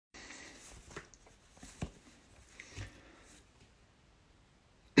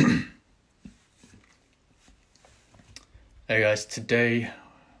Hey guys, today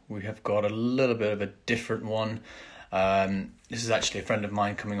we have got a little bit of a different one. This is actually a friend of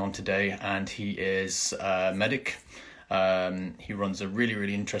mine coming on today, and he is a medic. He runs a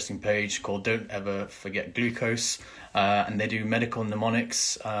really interesting page called Don't Ever Forget Glucose, and they do medical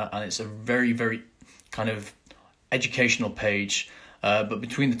mnemonics, and it's a very kind of educational page. But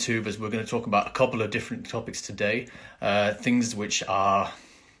between the two of us, we're going to talk about a couple of different topics today, things which are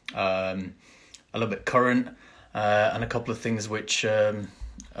a little bit current, and a couple of things which I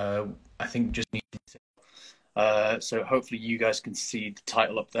think just need to so hopefully you guys can see the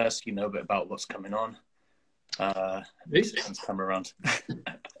title up there so you know a bit about what's coming on. This come around.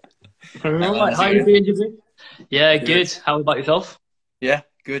 All right. How are you doing, Jimmy? Yeah, good. How about yourself? Yeah,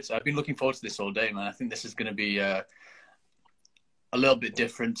 good. I've been looking forward to this all day, man. I think this is going to be a little bit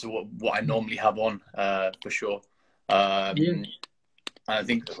different to what I normally have on, for sure. I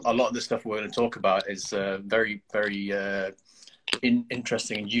think a lot of the stuff we're going to talk about is very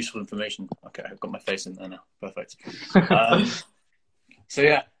interesting and useful information. Okay, I've got my face in there now. Perfect. So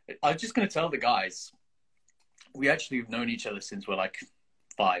yeah, I'm just going to tell the guys, we actually have known each other since we're like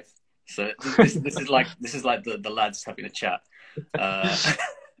 5. So this is like the lads having a chat.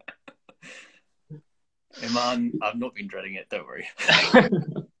 Iman, I've not been dreading it, don't worry.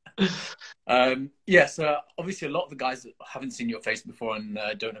 So obviously a lot of the guys that haven't seen your face before and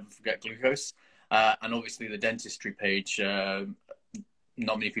Don't Ever Forget Glucose, and obviously the Dentistry page,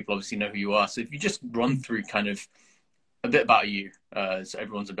 not many people obviously know who you are. So if you just run through kind of a bit about you, so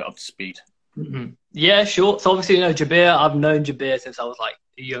everyone's a bit up to speed. Mm-hmm. Yeah, sure. So obviously, Jabir, I've known Jabir since I was like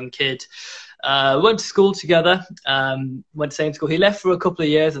a young kid. Went to school together, went to the same school. He left for a couple of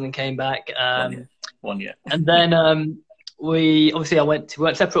years and then came back. 1 year. And then we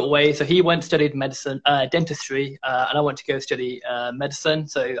went separate ways. So he went to study medicine, dentistry, and I went to go study medicine.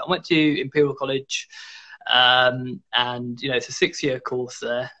 So I went to Imperial College, and it's a 6-year course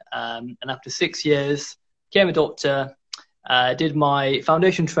there. And after 6 years, became a doctor. Did my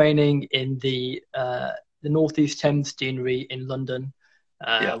foundation training in the Northeast Thames Deanery in London,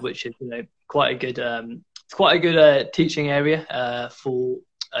 which is quite a good teaching area for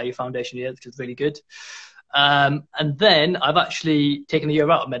your foundation year, which is really good. And then I've actually taken a year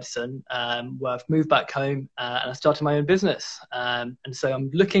out of medicine, where I've moved back home, and I started my own business. And so I'm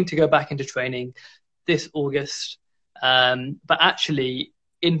looking to go back into training this August. But actually,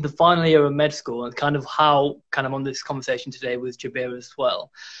 in the final year of med school, and kind of on this conversation today with Jabir as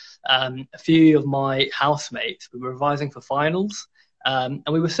well, a few of my housemates, we were revising for finals, and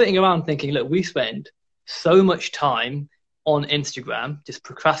we were sitting around thinking, look, we spend so much time on Instagram, just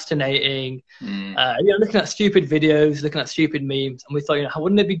procrastinating, looking at stupid videos, looking at stupid memes. And we thought,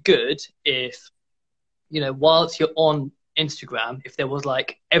 wouldn't it be good if, whilst you're on Instagram, if there was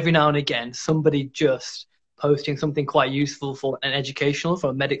like every now and again, somebody just posting something quite useful for and educational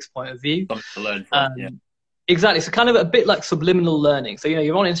from a medic's point of view. Something to learn from, yeah. Exactly. So kind of a bit like subliminal learning. So,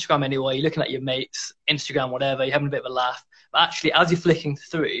 you're on Instagram anyway, you're looking at your mates, Instagram, whatever, you're having a bit of a laugh. But actually, as you're flicking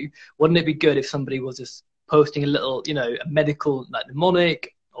through, wouldn't it be good if somebody was just posting a little, a medical like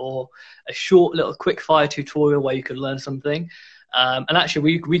mnemonic or a short little quick fire tutorial where you could learn something. And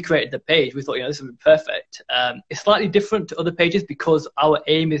actually we created the page. We thought, this would be perfect. It's slightly different to other pages because our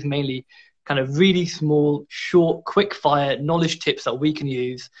aim is mainly kind of really small, short, quick fire knowledge tips that we can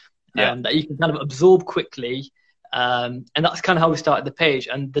use, that you can kind of absorb quickly. And that's kind of how we started the page.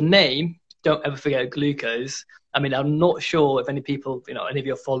 And the name, Don't Ever Forget Glucose. I mean, I'm not sure if any people, any of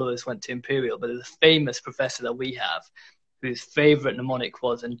your followers went to Imperial, but there's a famous professor that we have whose favorite mnemonic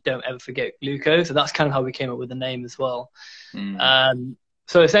was, and don't ever forget glucose. So that's kind of how we came up with the name as well.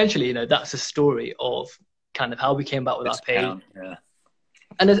 So essentially, that's a story of kind of how we came about with that page. Yeah.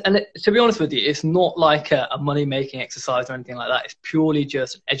 And to be honest with you, it's not like a money-making exercise or anything like that. It's purely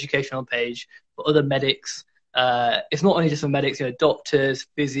just an educational page for other medics. It's not only just for medics, doctors,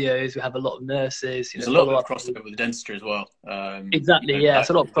 physios. We have a lot of nurses. There's a lot of crossover with dentistry as well. Exactly, yeah. It's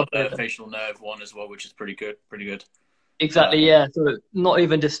a lot of crossover. Facial nerve one as well, which is pretty good. Exactly, yeah. So not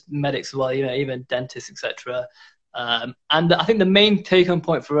even just medics as well, even dentists, etc. And I think the main take-home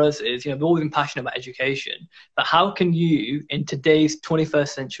point for us is, we've always been passionate about education, but how can you, in today's 21st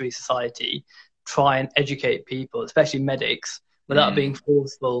century society, try and educate people, especially medics, without being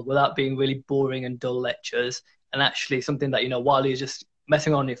forceful, without being really boring and dull lectures, and actually something that, while you're just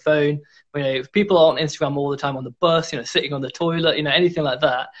messing on your phone, if people are on Instagram all the time on the bus, sitting on the toilet, anything like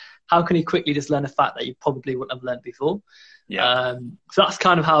that, how can you quickly just learn a fact that you probably wouldn't have learned before? Yeah. So that's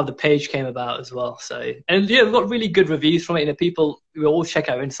kind of how the page came about as well. So, and we've got really good reviews from it. People, we always check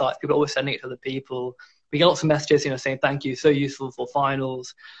our insights. People are always sending it to other people. We get lots of messages, saying thank you, so useful for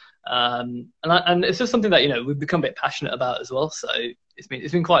finals. And it's just something that, you know, we've become a bit passionate about as well. So it's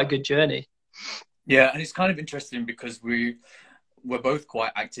been quite a good journey. Yeah, and it's kind of interesting because we're both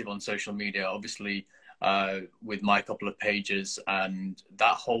quite active on social media, obviously, with my couple of pages, and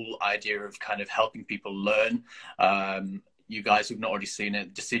that whole idea of kind of helping people learn. You guys who've not already seen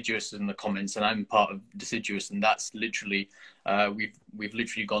it, Deciduous is in the comments, and I'm part of Deciduous, and that's literally we've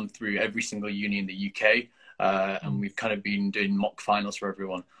literally gone through every single uni in the UK, and we've kind of been doing mock finals for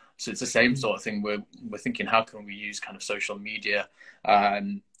everyone. So it's the same sort of thing. We're thinking, how can we use kind of social media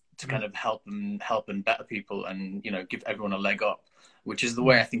to kind of help and better people, and, you know, give everyone a leg up, which is the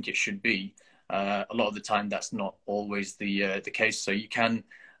way I think it should be. A lot of the time, that's not always the case. So you can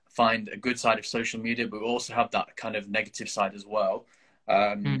find a good side of social media, but we also have that kind of negative side as well,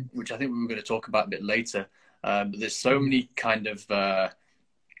 which I think we were going to talk about a bit later. But there's so many kind of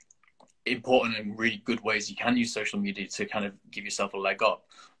important and really good ways you can use social media to kind of give yourself a leg up.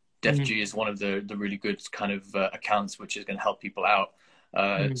 DefG is one of the really good kind of accounts which is going to help people out.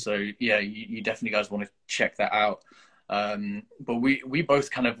 So yeah, you definitely guys want to check that out. But we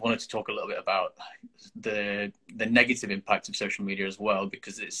both kind of wanted to talk a little bit about the negative impact of social media as well,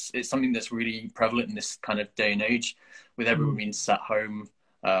 because it's something that's really prevalent in this kind of day and age, with everyone being sat home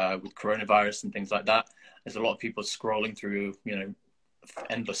with coronavirus and things like that. There's a lot of people scrolling through, you know,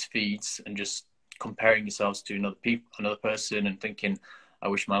 endless feeds and just comparing yourselves to another person and thinking, I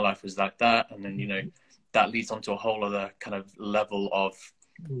wish my life was like that. And then, you know, that leads on to a whole other kind of level of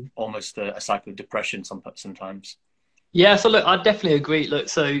almost a cycle of depression sometimes. Yeah, so look, I definitely agree. Look,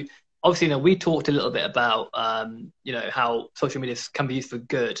 so obviously, you know, we talked a little bit about, you know, how social media can be used for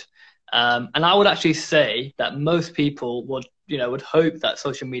good. And I would actually say that most people would hope that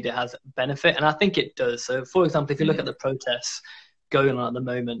social media has benefit. And I think it does. So, for example, if you look at the protests going on at the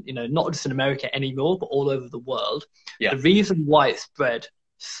moment, you know, not just in America anymore, but all over the world, the reason why it spread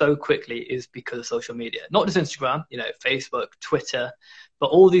so quickly is because of social media. Not just Instagram, you know, Facebook, Twitter, but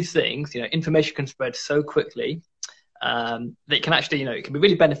all these things, you know, information can spread so quickly. That can actually, you know, it can be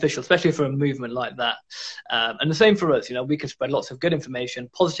really beneficial, especially for a movement like that. And the same for us, you know, we can spread lots of good information,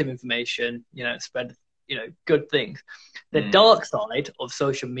 positive information, you know, spread, you know, good things. The dark side of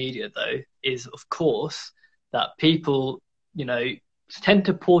social media, though, is, of course, that people, you know, tend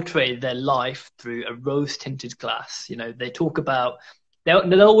to portray their life through a rose-tinted glass. You know, they talk about,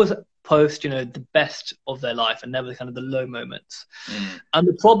 they'll always post, you know, the best of their life and never kind of the low moments. And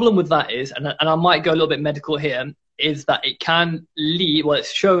the problem with that is, and I might go a little bit medical here, is that it can lead, well,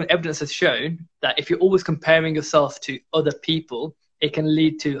 it's shown, evidence has shown that if you're always comparing yourself to other people, it can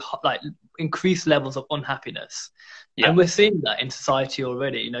lead to like increased levels of unhappiness. And we're seeing that in society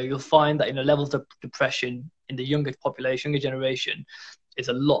already. You know, you'll find that, you know, levels of depression in the younger population, younger generation, is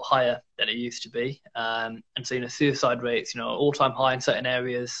a lot higher than it used to be. And so, you know, suicide rates, you know, all-time high in certain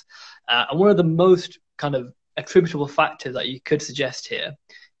areas. And one of the most kind of attributable factors that you could suggest here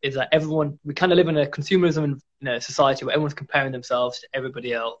is that we kind of live in a consumerism, you know, society where everyone's comparing themselves to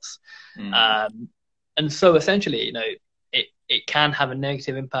everybody else. And so essentially, you know, it can have a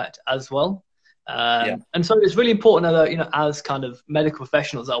negative impact as well. And so it's really important that, you know, as kind of medical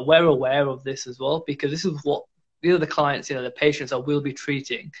professionals, that we're aware of this as well, because these are the clients, you know, the patients that we'll be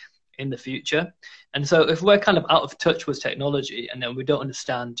treating in the future. And so if we're kind of out of touch with technology and then we don't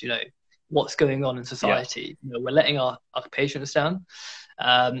understand, you know, what's going on in society, you know, we're letting our patients down.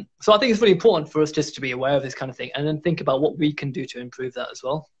 So I think it's really important for us just to be aware of this kind of thing and then think about what we can do to improve that as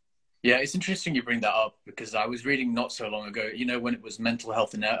well. Yeah, it's interesting you bring that up, because I was reading not so long ago, you know, when it was Mental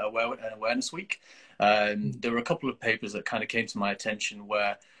Health and Awareness Week, there were a couple of papers that kind of came to my attention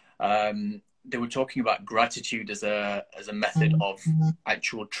where they were talking about gratitude as a method of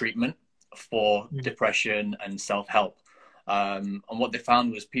actual treatment for depression and self-help. And what they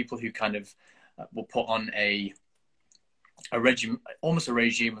found was people who kind of were put on a regime, almost a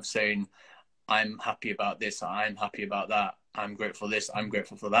regime of saying, I'm happy about this, I'm happy about that, I'm grateful for this, I'm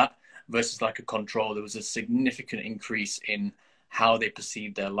grateful for that, versus like a control. There was a significant increase in how they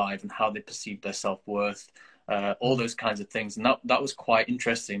perceived their life and how they perceived their self-worth, all those kinds of things. And that was quite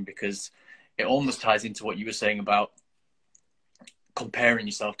interesting, because it almost ties into what you were saying about comparing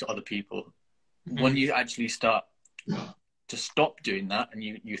yourself to other people. When you actually start to stop doing that and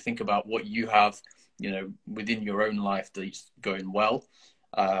you think about what you have, you know, within your own life that's going well,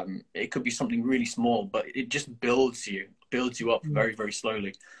 it could be something really small, but it just builds you up very, very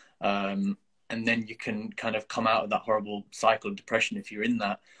slowly. And then you can kind of come out of that horrible cycle of depression if you're in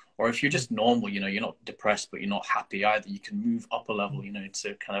that. Or if you're just normal, you know, you're not depressed, but you're not happy either, you can move up a level, you know,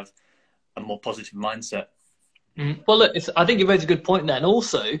 to kind of a more positive mindset. Well, look, I think you've raised a good point there. And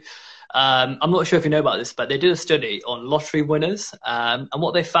also, I'm not sure if you know about this, but they did a study on lottery winners, and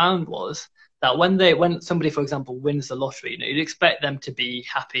what they found was that when somebody, for example, wins the lottery, you'd expect them to be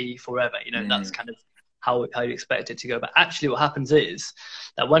happy forever. That's kind of how you expect it to go. But actually, what happens is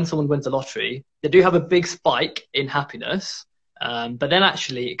that when someone wins the lottery, they do have a big spike in happiness, but then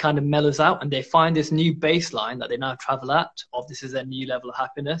actually it kind of mellows out, and they find this new baseline that they now travel at. Of this is their new level of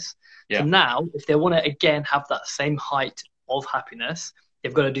happiness. Yeah. So now, if they want to again have that same height of happiness,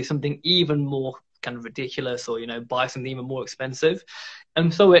 they've got to do something even more kind of ridiculous, or buy something even more expensive.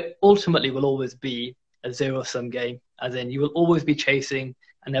 And so it ultimately will always be a zero-sum game, as in you will always be chasing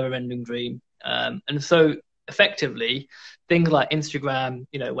a never-ending dream. And so effectively, things like Instagram,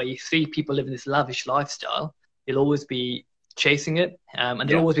 where you see people living this lavish lifestyle, you'll always be chasing it. And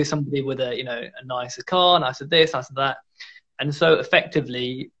there'll always be somebody with a nicer car, nicer this, nicer that. And so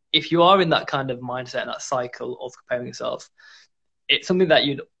effectively, if you are in that kind of mindset and that cycle of comparing yourself, it's something that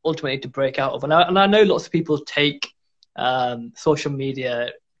you'd ultimately need to break out of. And I know lots of people take social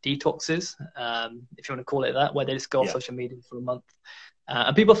media detoxes, if you want to call it that, where they just go off social media for a month.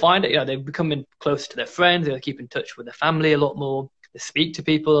 And people find it, they're becoming closer to their friends, they keep in touch with their family a lot more, they speak to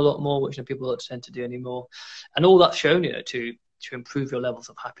people a lot more, which people don't tend to do anymore. And all that's shown, to improve your levels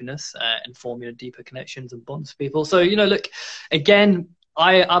of happiness and form deeper connections and bonds with people. So, look, again,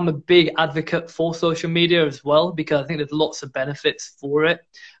 I'm a big advocate for social media as well, because I think there's lots of benefits for it.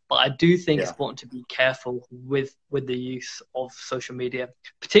 But I do think it's important to be careful with the use of social media,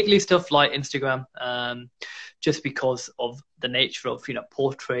 particularly stuff like Instagram, just because of the nature of,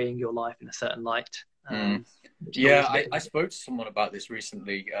 portraying your life in a certain light. I spoke to someone about this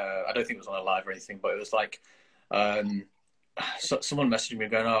recently. I don't think it was on a live or anything, but it was like, someone messaged me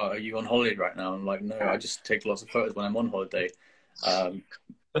going, "Oh, are you on holiday right now?" I'm like, "No, I just take lots of photos when I'm on holiday."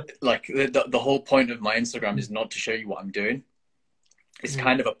 Like the whole point of my Instagram is not to show you what I'm doing. It's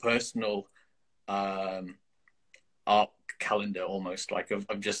kind of a personal art calendar almost, like of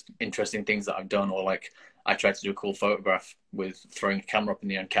just interesting things that I've done, or like I tried to do a cool photograph with throwing a camera up in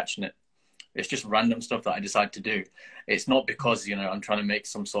the air and catching it. It's just random stuff that I decide to do. It's not because I'm trying to make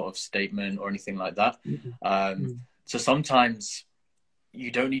some sort of statement or anything like that. So sometimes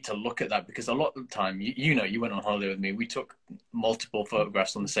you don't need to look at that, because a lot of the time, you went on holiday with me. We took multiple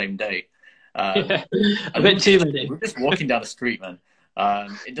photographs on the same day. A bit too many. We're just walking down the street, man.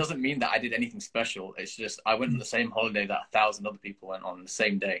 It doesn't mean that I did anything special. It's just I went on the same holiday that 1,000 other people went on the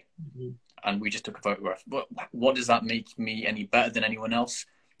same day, and we just took a photograph. What does that make me any better than anyone else?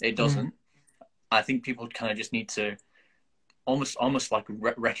 It doesn't. I think people kind of just need to almost like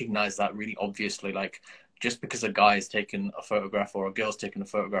recognize that really obviously. Like, just because a guy is taking a photograph or a girl's taking a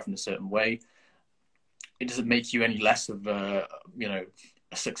photograph in a certain way, it doesn't make you any less of a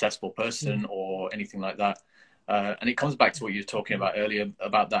successful person or anything like that. And it comes back to what you were talking about earlier,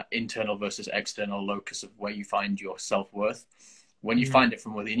 about that internal versus external locus of where you find your self-worth. When you find it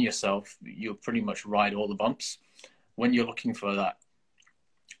from within yourself, you'll pretty much ride all the bumps. When you're looking for that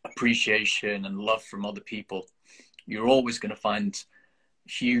appreciation and love from other people, you're always going to find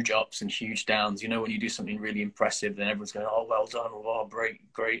huge ups and huge downs. When you do something really impressive, then everyone's going, "Oh, well done. Oh,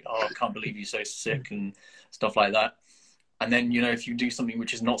 great. Oh, I can't believe you're so sick," and stuff like that. And then, if you do something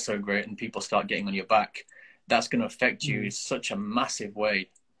which is not so great and people start getting on your back, that's going to affect you in such a massive way.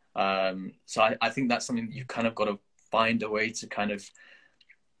 So I think that's something that you've kind of got to find a way to kind of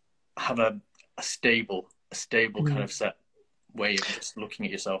have a stable kind of set way of just looking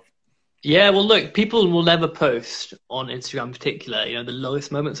at yourself. Yeah, well, look, people will never post on Instagram in particular, the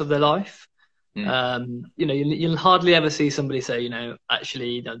lowest moments of their life. You'll hardly ever see somebody say,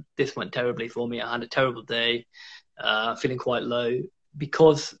 actually, this went terribly for me. I had a terrible day, feeling quite low,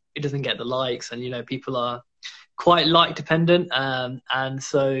 because it doesn't get the likes, and, people are quite like dependent. And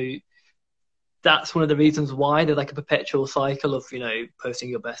so that's one of the reasons why they're like a perpetual cycle of, posting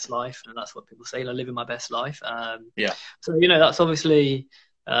your best life. And that's what people say, living my best life. So, that's obviously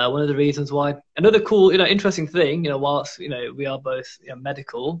one of the reasons why. Another cool, interesting thing, whilst, we are both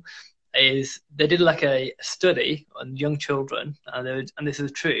medical, is they did like a study on young children, and this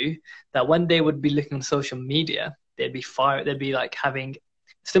is true, that when they would be looking on social media, they'd be like having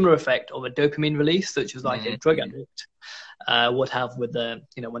similar effect of a dopamine release, such as like a drug addict would have with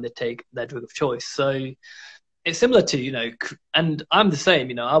when they take their drug of choice. So it's similar to, and I'm the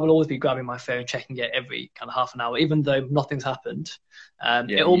same, I will always be grabbing my phone, checking it every kind of half an hour, even though nothing's happened.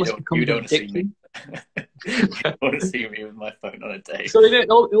 It almost becomes an addiction. You don't want to see me with my phone on a day. So it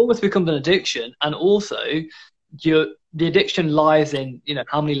almost becomes an addiction. And also the addiction lies in,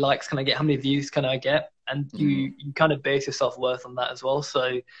 how many likes can I get? How many views can I get? And you kind of base your self-worth on that as well.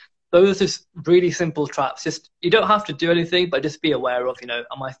 So those are just really simple traps. Just, you don't have to do anything, but just be aware of,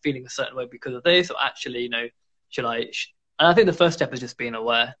 am I feeling a certain way because of this? Or actually, should I? And I think the first step is just being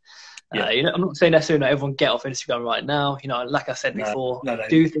aware. Yeah. I'm not saying necessarily not everyone get off Instagram right now. Like I said before, no.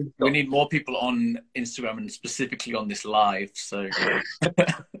 do things. We need more people on Instagram, and specifically on this live. So,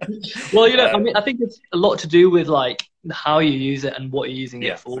 well, I mean, I think it's a lot to do with like how you use it and what you're using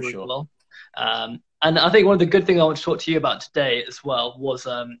it for as well. And I think one of the good things I want to talk to you about today as well was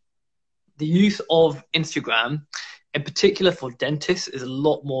the use of Instagram, in particular for dentists, is a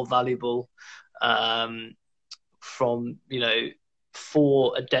lot more valuable from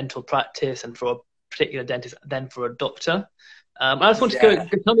for a dental practice and for a particular dentist than for a doctor. I just want to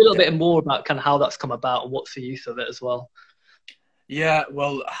tell me a little bit more about kind of how that's come about and what's the use of it as well. Yeah,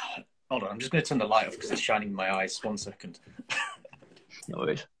 well, hold on. I'm just going to turn the light off because it's shining in my eyes. 1 second. No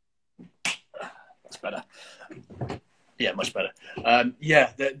worries. That's better. Yeah, much better.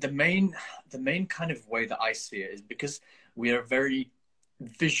 The main kind of way that I see it is because we are a very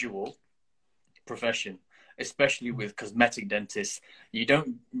visual profession, especially with cosmetic dentists. You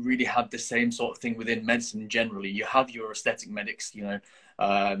don't really have the same sort of thing within medicine generally. You have your aesthetic medics, who are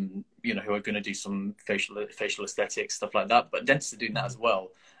going to do some facial aesthetics, stuff like that. But dentists are doing that as well.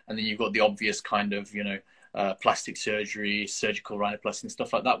 And then you've got the obvious kind of, plastic surgery, surgical rhinoplasty and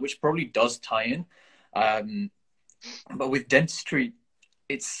stuff like that, which probably does tie in. But with dentistry,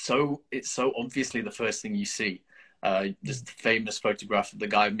 it's so obviously the first thing you see. There's the famous photograph of the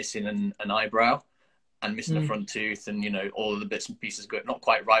guy missing an eyebrow and missing a front tooth, and all of the bits and pieces go not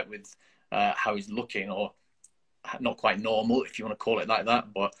quite right with how he's looking, or not quite normal, if you want to call it like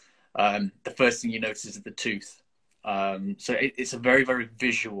that. But the first thing you notice is the tooth. So it's a very, very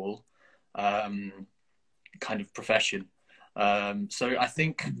visual kind of profession. So I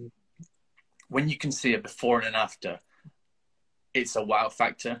think when you can see a before and an after, it's a wow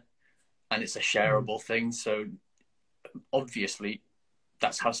factor, and it's a shareable thing. So obviously,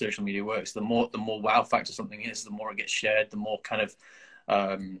 that's how social media works. The more wow factor something is, the more it gets shared, the more kind of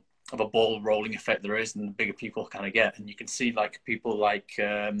a ball rolling effect there is, and the bigger people kind of get. And you can see like people like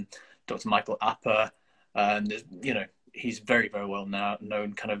Dr. Michael Apper, and he's very, very well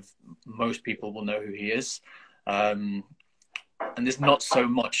known. Kind of most people will know who he is. And there's not so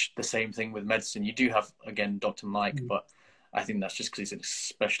much the same thing with medicine. You do have, again, Dr. Mike, but I think that's just because he's an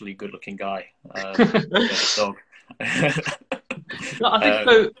especially good-looking guy. Dog. No, I think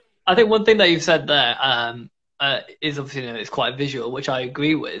so. I think one thing that you've said there is obviously it's quite visual, which I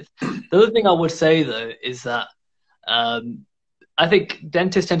agree with. The other thing I would say though is that I think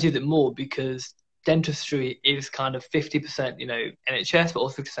dentists tend to use it more because dentistry is kind of 50% NHS, but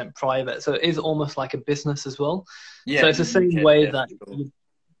also 50% private, so it is almost like a business as well. So it's the same way that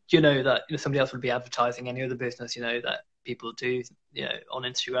that somebody else would be advertising any other business that people do on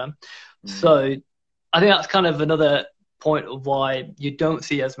Instagram. So I think that's kind of another point of why you don't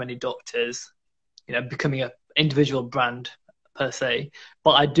see as many doctors becoming an individual brand per se.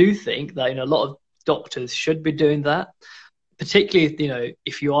 But I do think that a lot of doctors should be doing that, particularly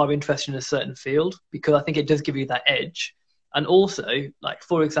if you are interested in a certain field, because I think it does give you that edge. And also, like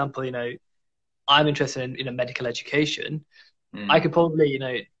for example, I'm interested in medical education. I could probably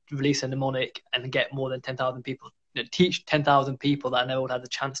release a mnemonic and get more than 10,000 people, teach 10,000 people that I never would have the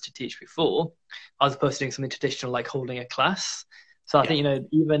chance to teach before, as opposed to doing something traditional like holding a class. So I think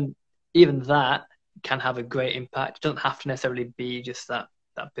even that can have a great impact. It doesn't have to necessarily be just that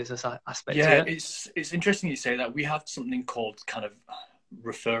business aspect. Yeah, it's interesting you say that. We have something called kind of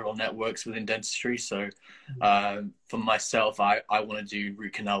referral networks within dentistry. So for myself, I want to do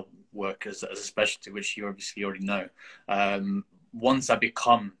root canal work as a specialty, which you obviously already know. Once I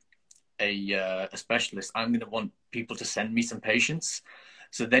become a specialist, I'm going to want people to send me some patients.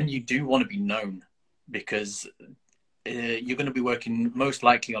 So then you do want to be known, because you're going to be working most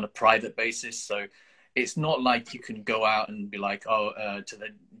likely on a private basis. So it's not like you can go out and be like, to the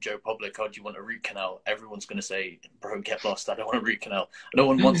Joe public, do you want a root canal? Everyone's going to say, bro, get lost. I don't want a root canal. No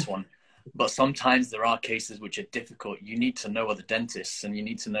one wants one. But sometimes there are cases which are difficult. You need to know other dentists, and you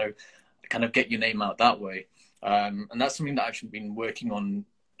need to know, kind of get your name out that way. And that's something that I've actually been working on.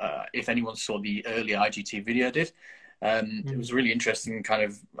 If anyone saw the earlier IGT video I did, it was a really interesting kind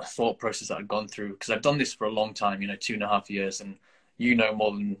of thought process that I'd gone through, because I've done this for a long time, 2.5 years, and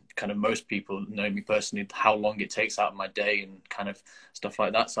more than kind of most people know me personally, how long it takes out of my day and kind of stuff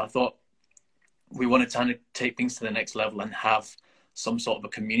like that. So I thought we want to kind of take things to the next level and have some sort of a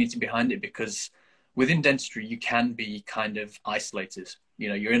community behind it, because within dentistry, you can be kind of isolated.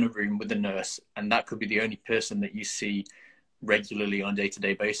 You're in a room with a nurse, and that could be the only person that you see regularly on a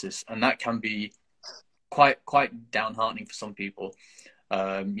day-to-day basis. And that can be quite downheartening for some people.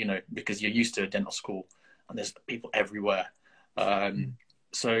 you know, because you're used to a dental school and there's people everywhere.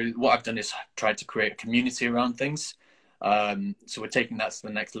 So what I've done is tried to create a community around things. So we're taking that to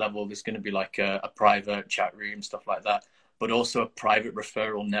the next level. There's going to be like a private chat room, stuff like that, but also a private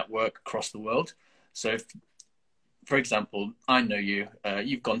referral network across the world. So if, for example, I know you,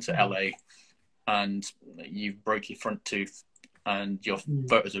 you've gone to LA and you've broke your front tooth and your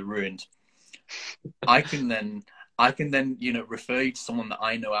photos are ruined. I can then, you know, refer you to someone that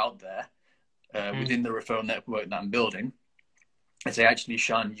I know out there within the referral network that I'm building and say, actually,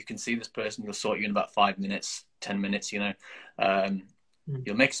 Shaan, you can see this person. You'll sort you in about 5 minutes, 10 minutes, you know,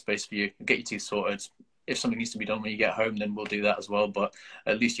 you'll make a space for you, get your teeth sorted. If something needs to be done when you get home, then we'll do that as well. But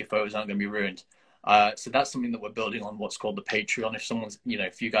at least your photos aren't going to be ruined. So that's something that we're building on what's called the Patreon. If someone's, you know,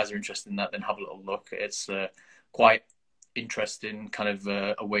 if you guys are interested in that, then have a little look. It's quite interesting kind of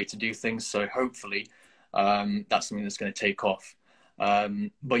a way to do things. So hopefully that's something that's going to take off.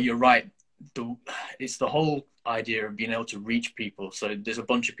 But you're right. It's the whole idea of being able to reach people. So there's a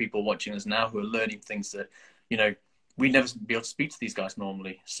bunch of people watching us now who are learning things that, you know, we never be able to speak to these guys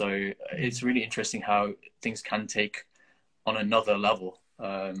normally. So it's really interesting how things can take on another level.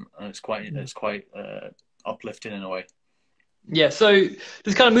 And it's quite uplifting in a way. Yeah, so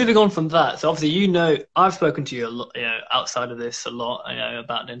just kind of moving on from that. So obviously, you know, I've spoken to you a lot, you know, outside of this a lot, you know,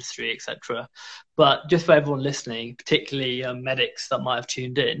 about dentistry, etc. But just for everyone listening, particularly medics that might have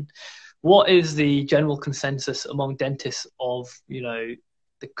tuned in, what is the general consensus among dentists of, you know,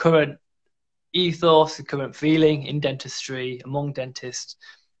 the current ethos, the current feeling in dentistry among dentists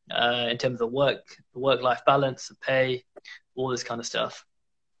in terms of work-life balance, the pay, all this kind of stuff?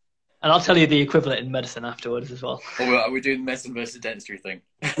 And I'll tell you the equivalent in medicine afterwards as well. Oh, are we doing medicine versus dentistry thing?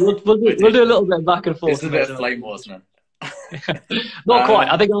 We'll do a little bit back and forth. It's a bit of flame wars, man. Not quite.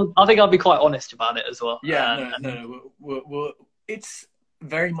 I think I'll be quite honest about it as well. Yeah, no. It's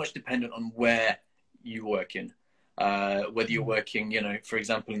very much dependent on where you work in. Whether you're working, you know, for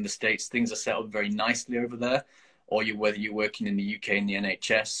example, in the States, things are set up very nicely over there, or whether you're working in the UK in the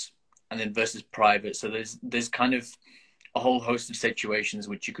NHS, and then versus private. So there's kind of a whole host of situations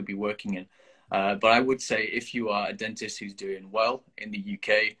which you could be working in. But I would say if you are a dentist who's doing well in the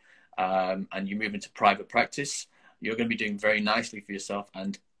UK and you move into private practice, you're going to be doing very nicely for yourself.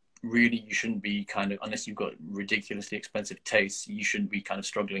 And really, you shouldn't be kind of, unless you've got ridiculously expensive tastes, you shouldn't be kind of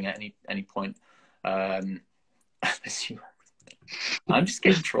struggling at any point. I'm just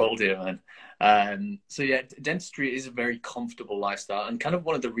getting trolled here, man. So yeah, dentistry is a very comfortable lifestyle, and kind of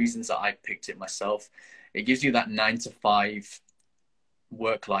one of the reasons that I picked it myself. It gives you that 9 to 5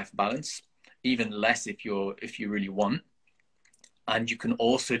 work-life balance, even less if you really want. And you can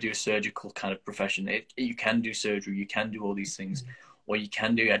also do a surgical kind of profession. You can do surgery, you can do all these things, or you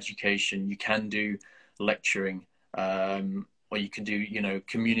can do education, you can do lecturing, or you can do, you know,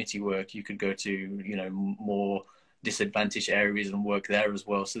 community work. You could go to, you know, more disadvantaged areas and work there as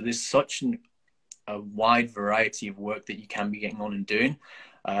well. So there's such a wide variety of work that you can be getting on and doing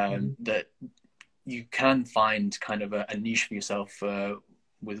that you can find kind of a niche for yourself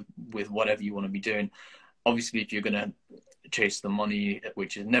with whatever you want to be doing. Obviously, if you're going to chase the money,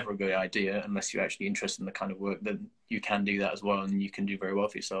 which is never a good idea unless you're actually interested in the kind of work, then you can do that as well, and you can do very well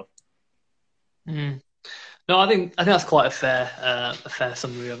for yourself. No, I think that's quite a fair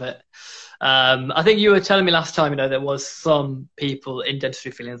summary of it. I think you were telling me last time, you know, there was some people in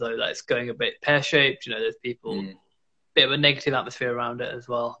dentistry feeling as though that it's going a bit pear-shaped. You know, there's people, bit of a negative atmosphere around it as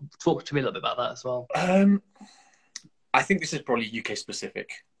well. Talk to me a little bit about that as well. I think this is probably UK specific,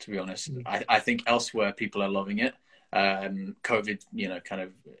 to be honest. I think elsewhere people are loving it. COVID, you know, kind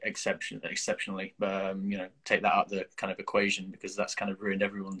of exceptionally, you know, take that out of the kind of equation, because that's kind of ruined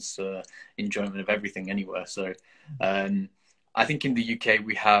everyone's enjoyment of everything anywhere. So I think in the UK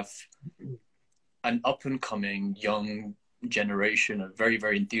we have an up and coming young generation of very,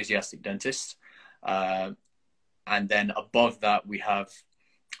 very enthusiastic dentists. And then above that, we have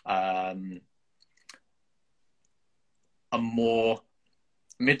a more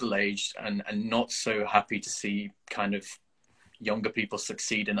middle-aged and not so happy to see kind of younger people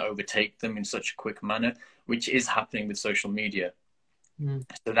succeed and overtake them in such a quick manner, which is happening with social media.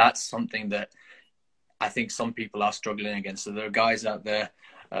 So that's something that I think some people are struggling against. So there are guys out there,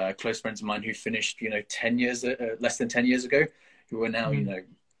 close friends of mine, who finished, you know, less than 10 years ago, who are now, you know,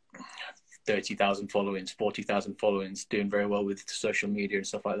 30,000 followings, 40,000 followings, doing very well with social media and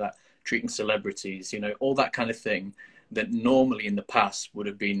stuff like that, treating celebrities, you know, all that kind of thing that normally in the past would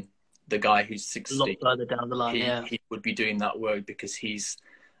have been the guy who's 60. A lot further down the line, he would be doing that work because he's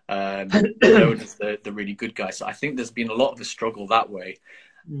known as the really good guy. So I think there's been a lot of a struggle that way.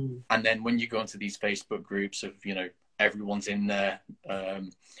 And then when you go into these Facebook groups of, you know, everyone's in there.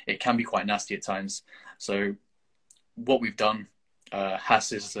 It can be quite nasty at times. So what we've done,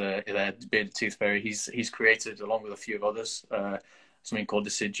 Hass is the bearded tooth fairy. He's created, along with a few of others, something called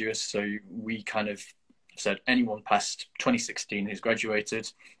Deciduous. So we kind of said anyone past 2016 who's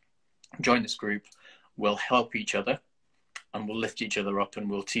graduated, join this group, we'll help each other and we'll lift each other up and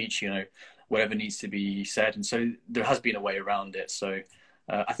we'll teach, whatever needs to be said. And so there has been a way around it. So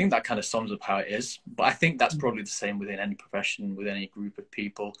I think that kind of sums up how it is. But I think that's probably the same within any profession, with any group of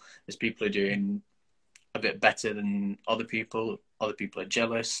people. There's people who are doing a bit better than other people are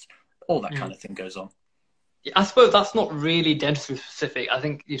jealous, all that kind of thing goes on. Yeah, I suppose that's not really dentistry specific. I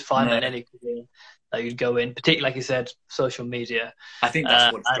think you'd find that in any career that you'd go in, particularly, like you said, social media. I think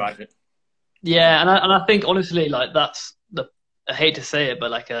that's what's driving it. Yeah, and I think, honestly, like, that's I hate to say it, but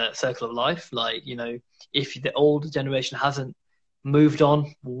like a circle of life. Like, if the old generation hasn't moved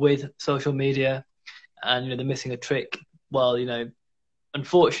on with social media and, they're missing a trick, well,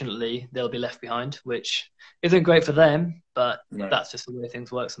 unfortunately, they'll be left behind, which isn't great for them, but that's just the way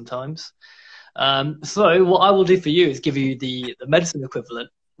things work sometimes. So what I will do for you is give you the medicine equivalent,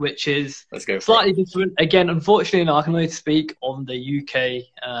 which is slightly different. Again, unfortunately, I can only speak on the UK,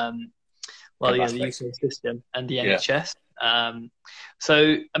 the UK system and the NHS.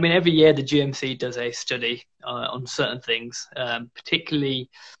 So, I mean, every year the GMC does a study on certain things, particularly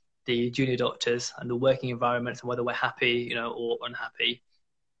the junior doctors and the working environments and whether we're happy, or unhappy.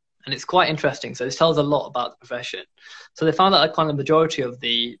 And it's quite interesting. So this tells a lot about the profession. So they found that a kind of majority of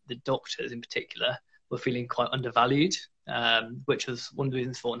the doctors in particular were feeling quite undervalued, which was one of the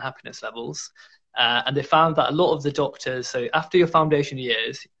reasons for unhappiness levels. And they found that a lot of the doctors, so after your foundation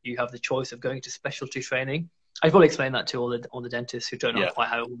years, you have the choice of going to specialty training. I've probably explained that to all the dentists who don't know quite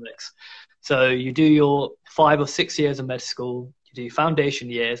how it works. So you do your 5 or 6 years of med school, you do foundation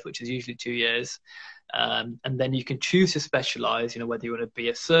years, which is usually 2 years. And then you can choose to specialize, whether you want to be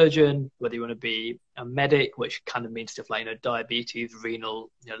a surgeon, whether you want to be a medic, which kind of means stuff like, diabetes, renal,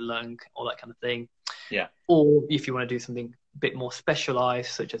 lung, all that kind of thing. Yeah. Or if you want to do something a bit more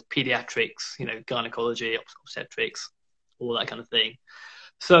specialized, such as pediatrics, gynecology, obstetrics, all that kind of thing.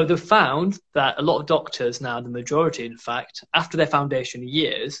 So they've found that a lot of doctors now, the majority, in fact, after their foundation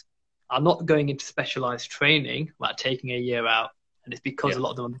years, are not going into specialized training, like taking a year out. And it's because a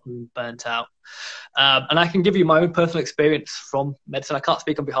lot of them are becoming burnt out. And I can give you my own personal experience from medicine. I can't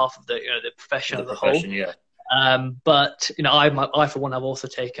speak on behalf of the profession as a whole. Yeah. But I for one have also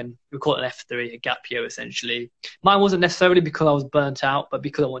taken, we call it an F3, a gap year essentially. Mine wasn't necessarily because I was burnt out, but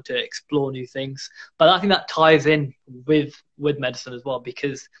because I want to explore new things. But I think that ties in with medicine as well,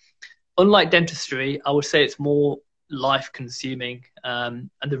 because unlike dentistry, I would say it's more life consuming. And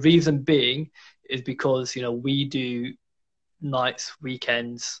the reason being is because we do nights,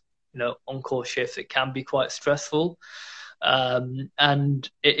 weekends, on-call shifts. It can be quite stressful, and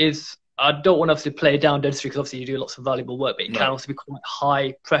it is. I don't want to play down dentistry because obviously you do lots of valuable work, but it can also be quite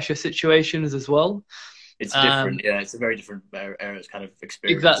high pressure situations as well. It's different, it's a very different area kind of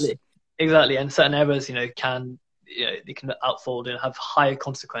experience. Exactly, and certain errors, can they can outfold and have higher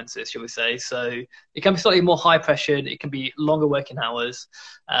consequences, shall we say? So it can be slightly more high pressured. It can be longer working hours,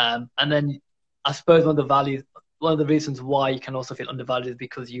 and then I suppose one of the reasons why you can also feel undervalued is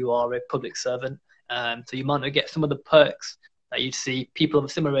because you are a public servant. So you might not get some of the perks that you'd see people of a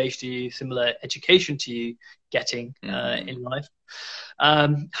similar age to you, similar education to you getting in life.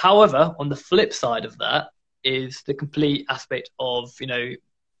 However, on the flip side of that is the complete aspect of,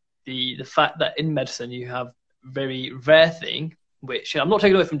 the fact that in medicine you have very rare thing, which I'm not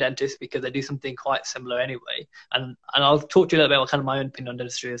taking away from dentists because they do something quite similar anyway. And I'll talk to you a little bit about kind of my own opinion on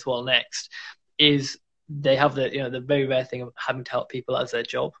dentistry as well next, is they have the very rare thing of having to help people as their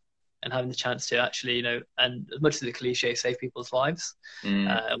job and having the chance to actually, and as much as the cliche, save people's lives,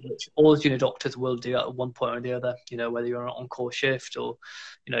 which all junior doctors will do at one point or the other, whether you're on an on-call shift or,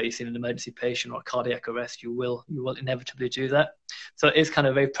 you've seen an emergency patient or a cardiac arrest, you will inevitably do that. So it is kind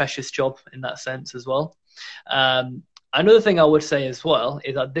of a very precious job in that sense as well. Another thing I would say as well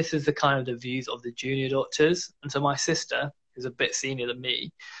is that this is the kind of the views of the junior doctors. And so my sister, who's a bit senior than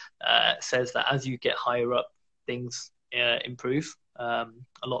me, says that as you get higher up, things improve a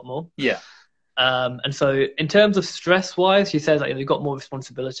lot more. Yeah. And so in terms of stress-wise, she says that you've got more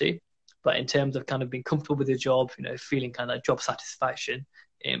responsibility, but in terms of kind of being comfortable with your job, feeling kind of like job satisfaction,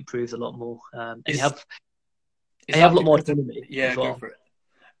 it improves a lot more. And you have a lot more autonomy. Yeah, as well. go for it.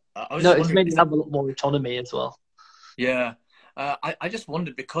 It's made you have a lot more autonomy as well. Yeah. I just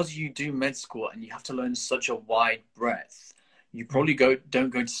wondered, because you do med school and you have to learn such a wide breadth, you probably don't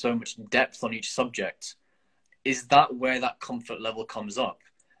go into so much depth on each subject. Is that where that comfort level comes up,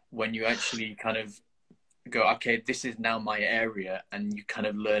 when you actually kind of go, okay, this is now my area, and you kind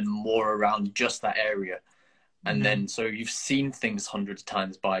of learn more around just that area. And Mm. then, so you've seen things hundreds of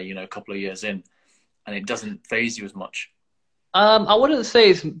times by, a couple of years in, and it doesn't phase you as much. I wouldn't say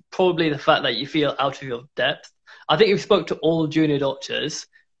it's probably the fact that you feel out of your depth. I think if you spoke to all junior doctors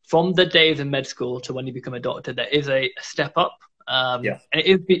from the days in med school to when you become a doctor, there is a step up. Yeah. And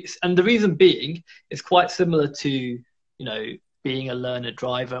and the reason being is quite similar to, being a learner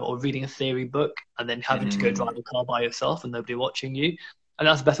driver or reading a theory book and then having to go drive Mm, a car by yourself and nobody watching you. And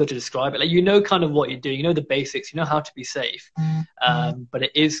that's the best way to describe it. Like, kind of what you're doing, the basics, how to be safe. But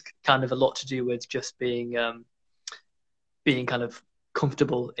it is kind of a lot to do with just being kind of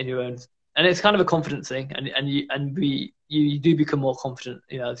comfortable in your own, and it's kind of a confidence thing, you do become more confident,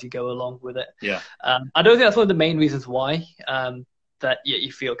 as you go along with it. yeah. I don't think that's one of the main reasons why that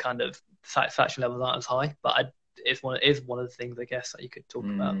you feel kind of satisfaction levels aren't as high, but it is one of the things, I guess, that you could talk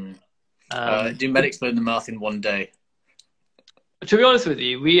about. Do medics learn the math in one day? To be honest with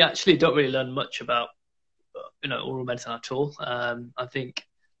you, we actually don't really learn much about oral medicine at all. I think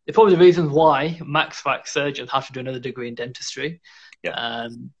probably the reasons why max fac surgeons have to do another degree in dentistry. Yeah.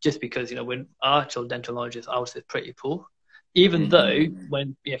 Just because when our actual dental knowledge is, I would say, pretty poor. Even though Mm,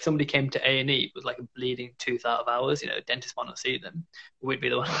 when if somebody came to A&E with like a bleeding tooth out of hours, dentists might not see them. We'd be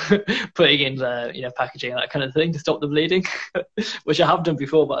the one putting in the packaging and that kind of thing to stop the bleeding, which I have done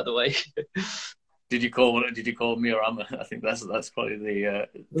before, by the way. Did you call me or Amma? I think that's probably It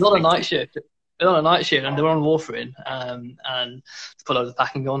was on a thing night to. shift. It was on a night shift, and they were on warfarin, and to put all the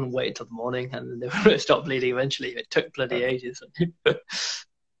packing on and wait until the morning, and they were stopped bleeding eventually. It took bloody ages.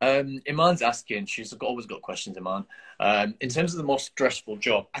 Iman's asking. She's always got questions, Iman. In terms of the most stressful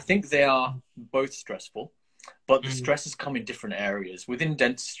job, I think they are both stressful, but the Mm, stresses come in different areas. Within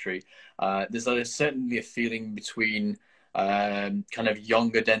dentistry, there's certainly a feeling between kind of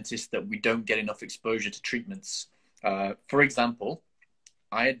younger dentists that we don't get enough exposure to treatments. For example,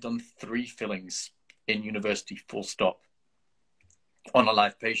 I had done 3 fillings in university, full stop, on a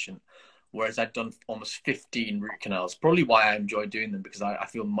live patient, whereas I'd done almost 15 root canals. Probably why I enjoy doing them, because I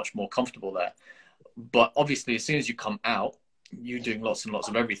feel much more comfortable there. But obviously, as soon as you come out, you're doing lots and lots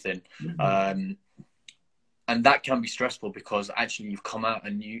of everything. mm, Um, and that can be stressful, because actually you've come out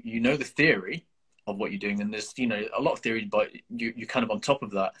and you know the theory of what you're doing, and there's a lot of theory, but you're kind of on top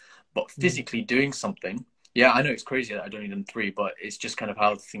of that. But mm, physically doing something, yeah, I know it's crazy that I'd only done 3, but it's just kind of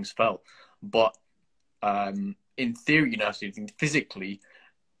how things felt. But in theory, so physically,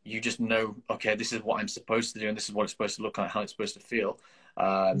 you just know, okay, this is what I'm supposed to do, and this is what it's supposed to look like, how it's supposed to feel.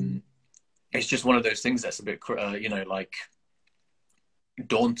 mm, It's just one of those things that's a bit, like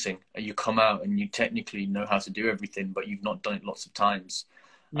daunting. You come out and you technically know how to do everything, but you've not done it lots of times.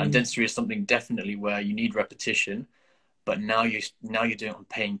 And mm, dentistry is something definitely where you need repetition, but now you're doing it on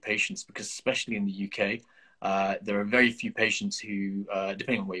paying patients, because especially in the UK, there are very few patients who,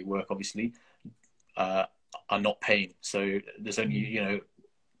 depending on where you work, obviously, uh, are not paying. So there's only mm,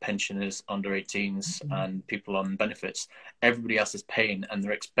 pensioners, under 18s, mm, and people on benefits. Everybody else is paying, and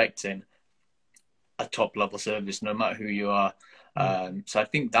they're expecting a top level service, no matter who you are. mm, So I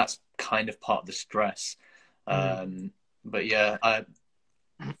think that's kind of part of the stress. mm. But yeah,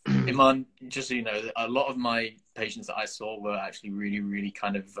 Iman, just so you know, a lot of my patients that I saw were actually really, really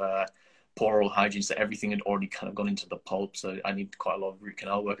kind of poor oral hygiene. So everything had already kind of gone into the pulp. So I need quite a lot of root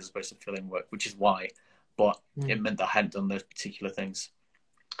canal work as opposed to filling work, which is why. But it Mm. meant that I hadn't done those particular things.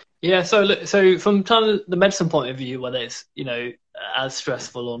 Yeah, so look, so from kind of the medicine point of view, whether it's as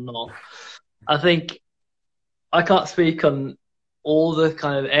stressful or not, I think I can't speak on all the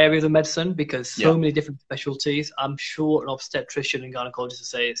kind of areas of medicine because so Yeah, many different specialties. I'm sure an obstetrician and gynecologist would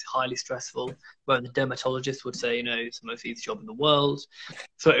say it's highly stressful, where the dermatologist would say, it's the most easy job in the world.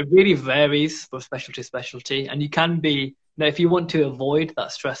 So it really varies from specialty to specialty. And you can be, if you want to avoid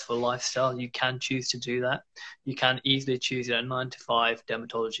that stressful lifestyle, you can choose to do that. You can easily choose a 9 to 5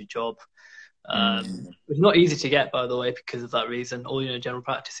 dermatology job. mm, It's not easy to get, by the way, because of that reason, or general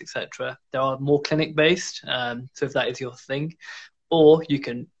practice, etc. There are more clinic based, so if that is your thing, or you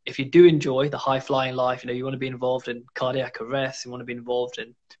can, if you do enjoy the high flying life, you want to be involved in cardiac arrest, you want to be involved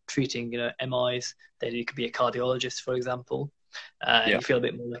in treating, MIs, then you could be a cardiologist, for example. yeah. You feel a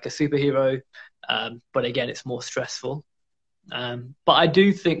bit more like a superhero, but again, it's more stressful. But I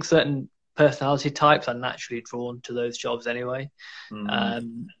do think certain personality types are naturally drawn to those jobs anyway. Mm,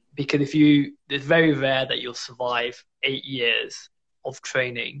 Um, because it's very rare that you'll survive 8 years of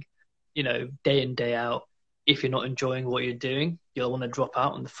training, day in, day out. If you're not enjoying what you're doing, you'll want to drop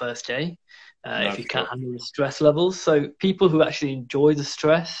out on the first day no, if you for can't sure. handle the stress levels. So people who actually enjoy the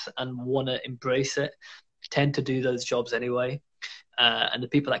stress and want to embrace it tend to do those jobs anyway. And the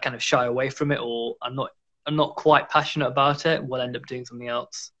people that kind of shy away from it or are not are not quite passionate about it will end up doing something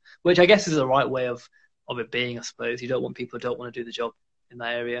else, which I guess is the right way of it being, I suppose. You don't want people who don't want to do the job in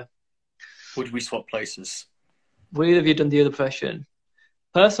that area. Would we swap places? Would either of you done the other profession?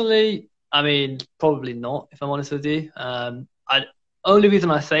 Personally, I mean, probably not, if I'm honest with you. Only reason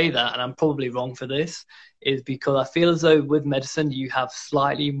I say that, and I'm probably wrong for this, is because I feel as though with medicine, you have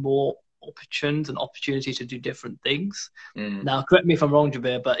slightly more options and opportunity to do different things. Now, correct me if I'm wrong,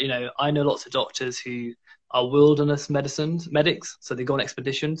 Jabir, but, you know, I know lots of doctors who are wilderness medics, so they go on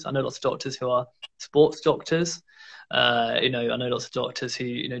expeditions. I know lots of doctors who are sports doctors. You know, I know lots of doctors who,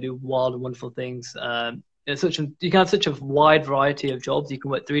 you know, do wild and wonderful things. You can have such a wide variety of jobs. You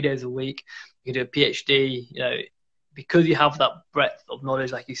can work 3 days a week. You can do a PhD. You know, because you have that breadth of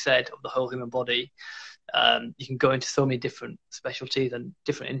knowledge, like you said, of the whole human body. You can go into so many different specialties and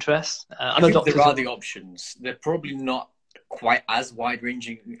different interests. I know think there are the options. They're probably not quite as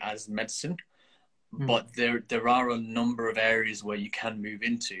wide-ranging as medicine, but there are a number of areas where you can move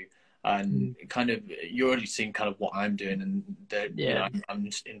into. And kind of, you're already seeing kind of what I'm doing, and you know, I'm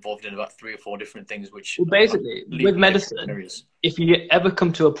just involved in about 3 or 4 different things. Which basically, with medicine, if you ever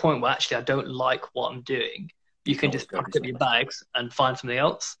come to a point where actually I don't like what I'm doing, you can just pack up your bags and find something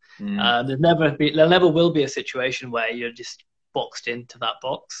else. There never will be a situation where you're just boxed into that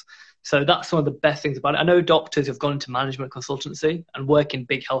box. So that's one of the best things about it. I know doctors have gone into management consultancy and work in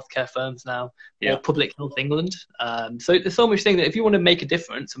big healthcare firms now, or Public Health England. So there's so much thing that if you want to make a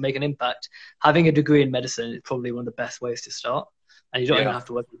difference and make an impact, having a degree in medicine is probably one of the best ways to start. And you don't even have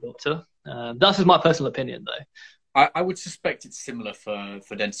to work with a doctor. That's just my personal opinion, though. I would suspect it's similar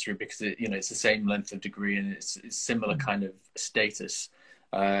for dentistry because it's the same length of degree and it's similar kind of status.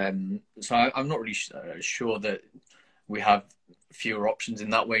 So I'm not really sure that we have fewer options in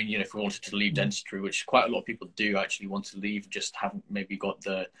that way. You know, if we wanted to leave dentistry, which quite a lot of people do actually want to leave, just haven't maybe got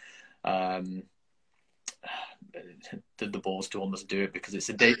the balls to almost do it because it's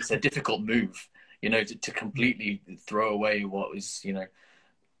a difficult move. You know, to completely throw away what was, you know,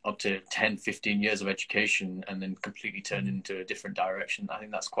 up to 10, 15 years of education and then completely turn into a different direction. I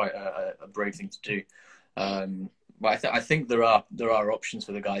think that's quite a brave thing to do. But I think there are options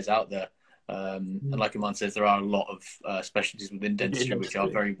for the guys out there. And like Iman says, there are a lot of specialties within dentistry which are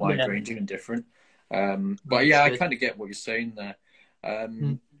very wide-ranging and different. But yeah, I kind of get what you're saying there.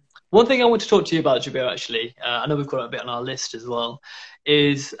 One thing I want to talk to you about, Jabir, actually, I know we've got a bit on our list as well,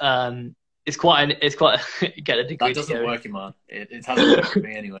 is it's quite get a degree. That doesn't work, Iman. It hasn't worked for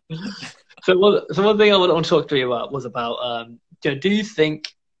me anyway. So one thing I want to talk to you about was about, do you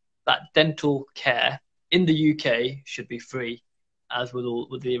think that dental care in the UK should be free, as with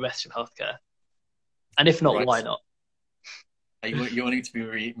the rest of healthcare? And if not, why not? You wanting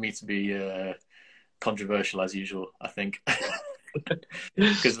me to be controversial as usual, I think,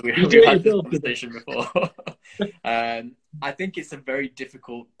 because we had this conversation before. I think it's a very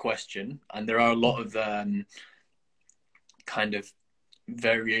difficult question, and there are a lot of kind of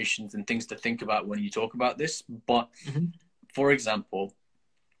variations and things to think about when you talk about this. But for example,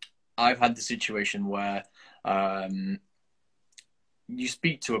 I've had the situation where you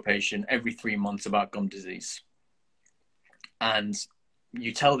speak to a patient every 3 months about gum disease, and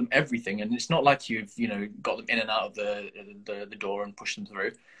you tell them everything, and it's not like you've got them in and out of the door and push them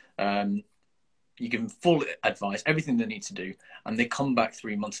through. You give them full advice, everything they need to do, and they come back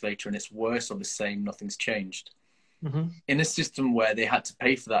 3 months later and it's worse or the same, nothing's changed. In a system where they had to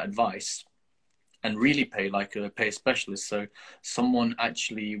pay for that advice and really pay a specialist. So someone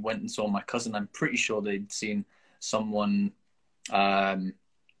actually went and saw my cousin. I'm pretty sure they'd seen someone within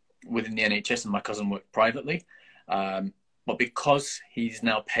the NHS, and my cousin worked privately. But because he's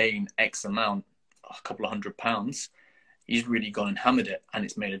now paying X amount, a couple of £100, he's really gone and hammered it, and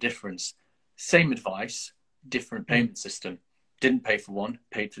it's made a difference. Same advice, different payment system. Didn't pay for one,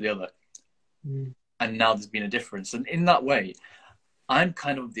 paid for the other. And now there's been a difference. And in that way, I'm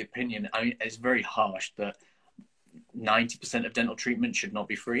kind of of the opinion, I mean, it's very harsh, that 90% of dental treatment should not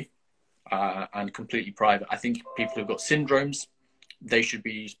be free and completely private. I think people who've got syndromes, they should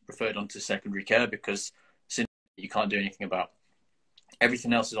be referred on to secondary care, because you can't do anything about.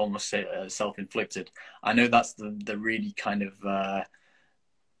 Everything else is almost self-inflicted. I know that's the really kind of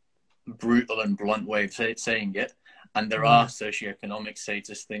brutal and blunt way of saying it, and there are socioeconomic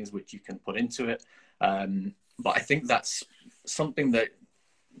status things which you can put into it, but I think that's something that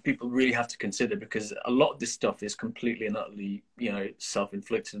people really have to consider, because a lot of this stuff is completely and utterly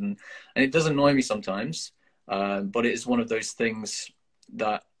self-inflicted, and it does annoy me sometimes, but it is one of those things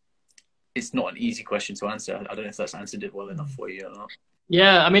that it's not an easy question to answer. I don't know if that's answered it well enough for you or not.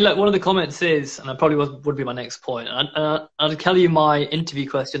 Yeah, I mean, look, one of the comments is, and I probably would be my next point, and I'll tell you my interview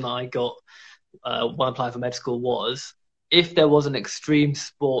question that I got when applying for med school was, if there was an extreme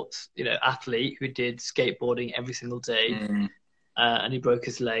sports, athlete who did skateboarding every single day, Mm. and he broke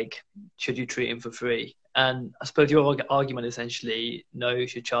his leg, should you treat him for free? And I suppose your argument is essentially, no, you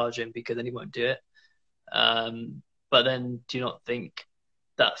should charge him because then he won't do it. But then, do you not think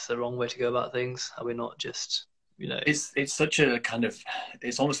that's the wrong way to go about things? Are we not just, It's such a kind of,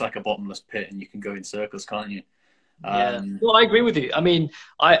 it's almost like a bottomless pit, and you can go in circles, can't you? Yeah. Well, I agree with you. I mean,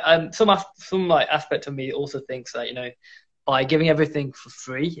 some like aspect of me also thinks that by giving everything for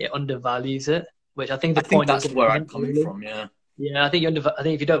free, it undervalues it, which I think I the think point that's you're where getting I'm at, coming really. from. Yeah. Yeah, I think I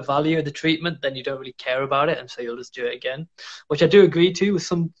think if you don't value the treatment, then you don't really care about it, and so you'll just do it again, which I do agree to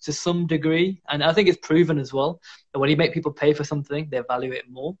some degree, and I think it's proven as well that when you make people pay for something, they value it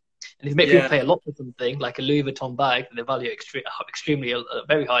more, and if you make people Yeah. pay a lot for something, like a Louis Vuitton bag, they value it extremely,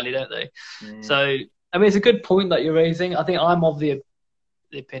 very highly, don't they? Mm. So, I mean, it's a good point that you're raising. I think I'm of the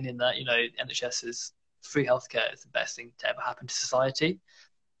opinion that NHS is free healthcare is the best thing to ever happen to society.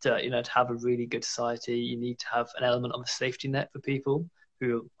 To have a really good society, you need to have an element of a safety net for people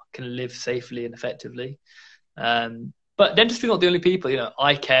who can live safely and effectively. But dentistry not the only people.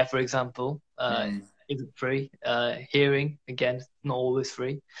 Eye care, for example, isn't free. Hearing, again, not always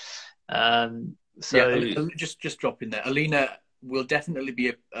free. So Just drop in there. Alina will definitely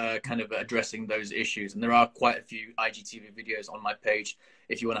be kind of addressing those issues, and there are quite a few IGTV videos on my page.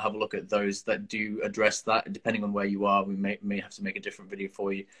 If you want to have a look at those that do address that, depending on where you are, we may have to make a different video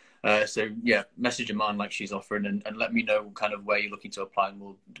for you. So yeah, message Iman like she's offering, and let me know kind of where you're looking to apply, and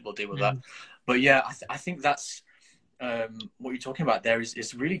we'll deal with that. But yeah, I think that's what you're talking about there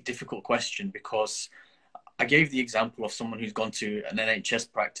is a really difficult question, because I gave the example of someone who's gone to an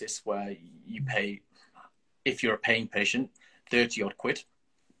NHS practice where you pay, if you're a paying patient, 30 odd quid,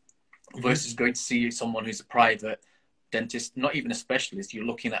 versus going to see someone who's a private dentist, not even a specialist, you're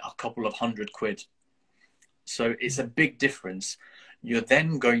looking at a couple of £100. So it's a big difference. You're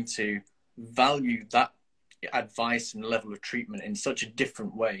then going to value that advice and level of treatment in such a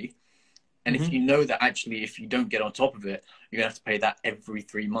different way. And if you know that actually, if you don't get on top of it, you're going to have to pay that every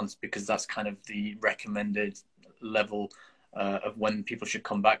 3 months, because that's kind of the recommended level of when people should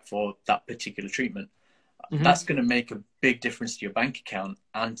come back for that particular treatment. That's going to make a big difference to your bank account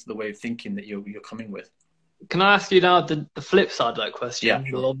and to the way of thinking that you're coming with. Can I ask you now the flip side of that question? Yeah,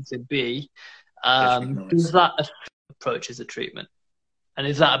 sure. Will obviously be, does that approach as a treatment? And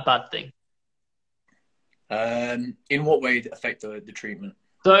is that a bad thing? In what way did it affect the treatment?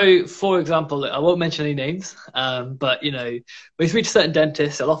 So, for example, I won't mention any names, but when you speak to certain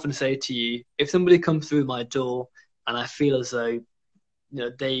dentists, they'll often say to you, if somebody comes through my door and I feel as though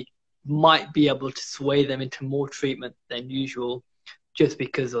they might be able to sway them into more treatment than usual, just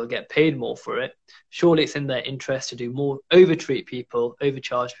because they'll get paid more for it, surely it's in their interest to do more, overtreat people,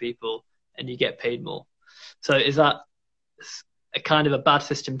 overcharge people, and you get paid more. So is that a kind of a bad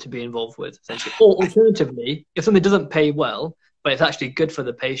system to be involved with, essentially? Or alternatively, if something doesn't pay well, but it's actually good for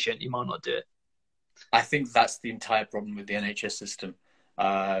the patient, you might not do it. I think that's the entire problem with the NHS system.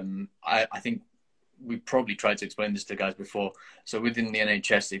 I think we probably tried to explain this to guys before. So within the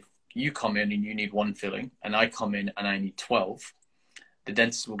NHS, if you come in and you need 1 filling, and I come in and I need 12, the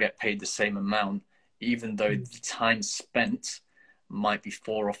dentist will get paid the same amount, even though the time spent might be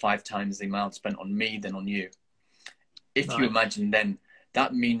 4 or 5 times the amount spent on me than on you. If you imagine, then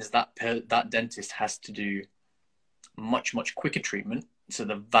that means that that dentist has to do much, much quicker treatment. So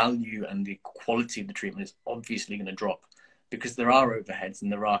the value and the quality of the treatment is obviously going to drop, because there are overheads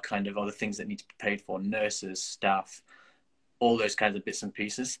and there are kind of other things that need to be paid for, nurses, staff, all those kinds of bits and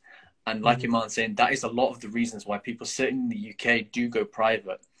pieces. And like Iman's saying, that is a lot of the reasons why people, certainly in the UK, do go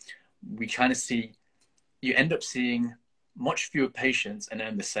private. We kind of see, you end up seeing much fewer patients and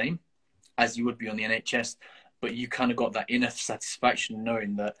earn the same as you would be on the NHS, but you kind of got that inner satisfaction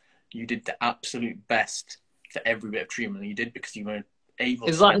knowing that you did the absolute best for every bit of treatment you did, because you were able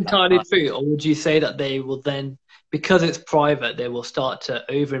to. Is that entirely true, or would you say that they will then, because it's private, they will start to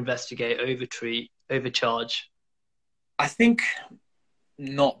over-investigate, over-treat, overcharge? I think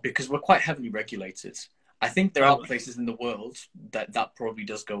not, because we're quite heavily regulated. I think there are places in the world that probably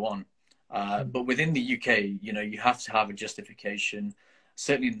does go on. But within the UK, you have to have a justification,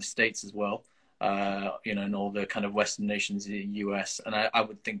 certainly in the States as well, and all the kind of Western nations, the US. And I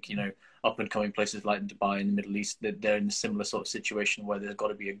would think, up and coming places like Dubai and the Middle East, that they're in a similar sort of situation where there's got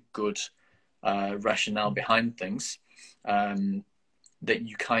to be a good rationale behind things, that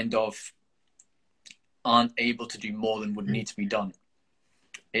you kind of aren't able to do more than would need to be done.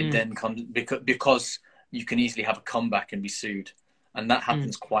 It then comes because you can easily have a comeback and be sued, and that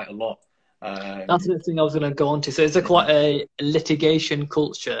happens quite a lot. That's the thing I was going to go on to. So is there Mhm. quite a litigation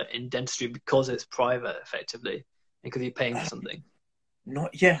culture in dentistry because it's private, effectively, because you're paying for something?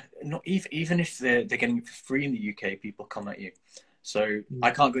 Not yeah, not even if they're getting it for free in the UK, people come at you. So Mm.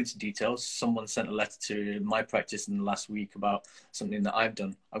 I can't go into details. Someone sent a letter to my practice in the last week about something that I've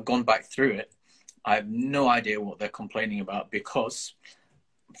done. I've gone back through it. I have no idea what they're complaining about because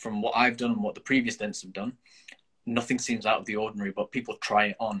from what I've done and what the previous dentists have done, nothing seems out of the ordinary, but people try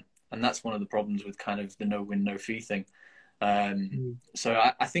it on. And that's one of the problems with kind of the no win, no fee thing. Mm. So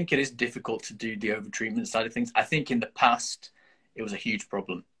I think it is difficult to do the overtreatment side of things. I think in the past, it was a huge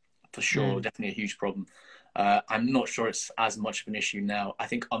problem, for sure, Mm. definitely a huge problem. I'm not sure it's as much of an issue now. I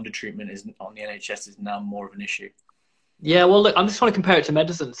think undertreatment is on the NHS is now more of an issue. Yeah, well, look, I'm just trying to compare it to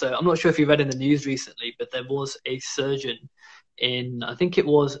medicine. So I'm not sure if you read in the news recently, but there was a surgeon in, I think it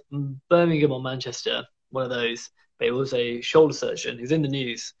was Birmingham or Manchester, one of those, but it was a shoulder surgeon who's in the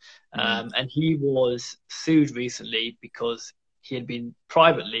news. Mm. And he was sued recently because he had been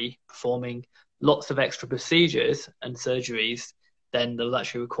privately performing lots of extra procedures and surgeries than that was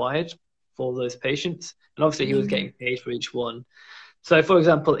actually required for those patients. And obviously, he was Mm. getting paid for each one. So, for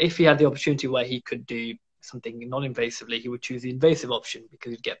example, if he had the opportunity where he could do something non-invasively, he would choose the invasive option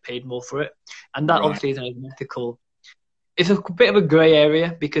because he'd get paid more for it. And that Right. obviously is an ethical. It's a bit of a grey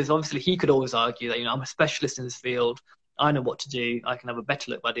area because obviously he could always argue that I'm a specialist in this field. I know what to do. I can have a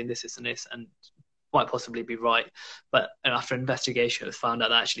better look by doing this, and this, and might possibly be right. But after investigation, it was found out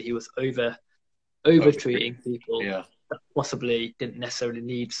that actually he was over treating Overtreatment. people Yeah. that possibly didn't necessarily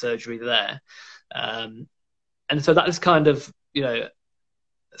need surgery there. Um, and so that is kind of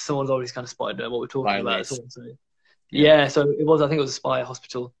someone's always kind of spotted what we're talking about as Violates. well. So Yeah. yeah, so it was. I think it was a spy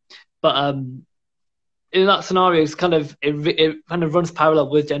hospital, but in that scenario, it kind of runs parallel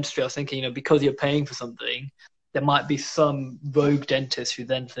with dentistry. I was thinking, because you're paying for something, there might be some rogue dentist who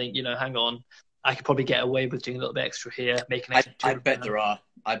then think, hang on, I could probably get away with doing a little bit extra here, make an extra I two bet hundred there are.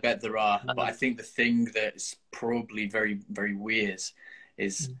 I bet there are. But I pounds. think the thing that's probably very, very weird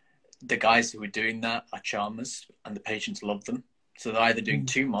is Um, the guys who are doing that are charmers and the patients love them. So they're either doing mm,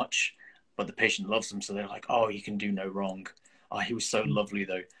 too much, but the patient loves them. So they're like, oh, you can do no wrong. Oh, he was so mm, lovely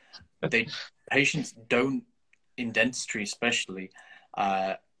though. They Patients don't, in dentistry especially,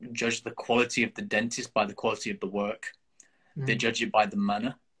 uh, judge the quality of the dentist by the quality of the work. They mm, judge it by the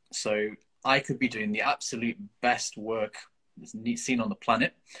manner. So I could be doing the absolute best work seen on the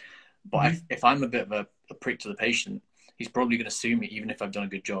planet, but mm, if I'm a bit of a prick to the patient, he's probably going to sue me even if I've done a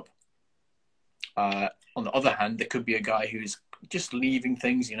good job. On the other hand, there could be a guy who's just leaving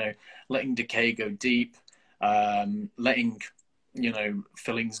things, letting decay go deep, letting,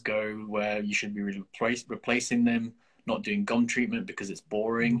 fillings go where you should be replacing them, not doing gum treatment because it's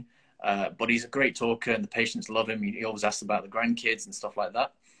mm, boring. But he's a great talker and the patients love him. He always asks about the grandkids and stuff like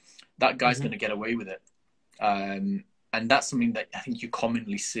that. That guy's mm, going to get away with it. And that's something that I think you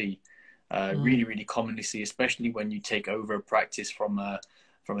commonly see, mm. really, really commonly see, especially when you take over a practice from a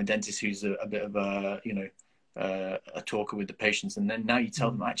dentist who's a bit of a talker with the patients, and then now you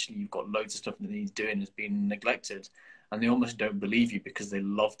tell them Mm. actually you've got loads of stuff that he's doing has been neglected, and they almost don't believe you because they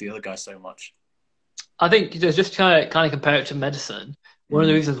love the other guy so much. I think just kind of compare it to medicine. One of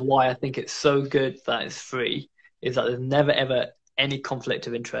the Mm, reasons why I think it's so good that it's free is that there's never ever any conflict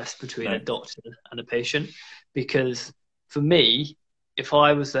of interest between a no. doctor and a patient. Because for me, if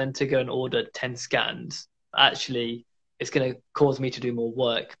I was then to go and order 10 scans, actually it's going to cause me to do more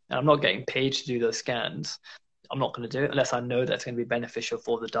work, and I'm not getting paid to do those scans. I'm not going to do it unless I know that's going to be beneficial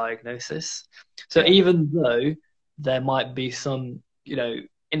for the diagnosis. So Yeah. even though there might be some,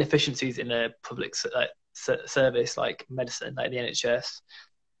 inefficiencies in a public service like medicine, like the NHS,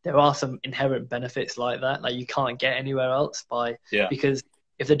 there are some inherent benefits like that, like you can't get anywhere else Yeah. because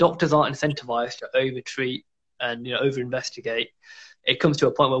if the doctors aren't incentivized to overtreat and over investigate, it comes to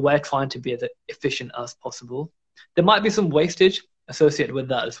a point where we're trying to be as efficient as possible. There might be some wastage associated with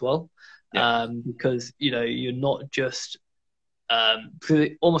that as well, Yeah. because you're not just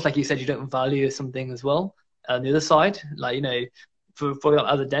almost like you said, you don't value something as well. On the other side, like for example,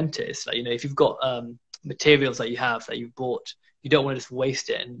 as a dentist, like if you've got materials that you have that you've bought, you don't want to just waste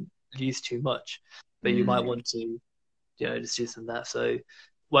it and use too much, but you might Mm, want to just do some of that. So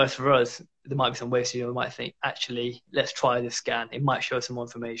whereas for us, there might be some waste. We might think actually, let's try this scan. It might show some more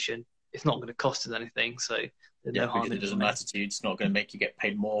information. It's not going to cost us anything, so there's yeah, no harm because it in doesn't trying. matter to you. It's not going to make you get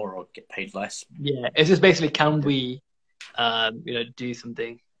paid more or get paid less. Yeah, it's just basically can we do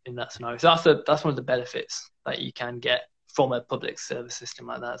something in that scenario. So that's one of the benefits that you can get from a public service system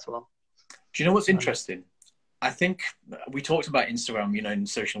like that as well. Do you know what's Um, interesting? I think we talked about Instagram, and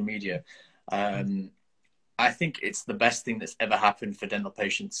social media. Um, I think it's the best thing that's ever happened for dental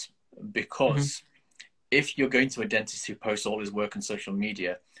patients. Hmm. because if you're going to a dentist who posts all his work on social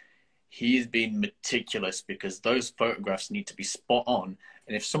media, he's been meticulous because those photographs need to be spot on.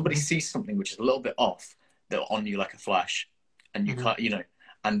 And if somebody Hmm. sees something which is a little bit off, they're on you like a flash, and you Hmm. can't,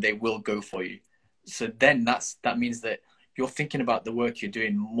 and they will go for you. So then that means that you're thinking about the work you're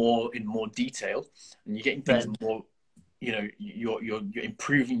doing more in more detail, and you're getting things Then. more. You're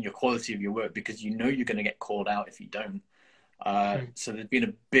improving your quality of your work because you know you're going to get called out if you don't. Mm. So there's been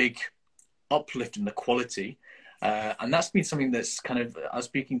a big uplift in the quality. And that's been something that's kind of, I was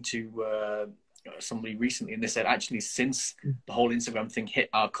speaking to somebody recently, and they said actually since the whole Instagram thing hit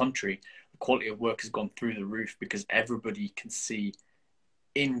our country, the quality of work has gone through the roof because everybody can see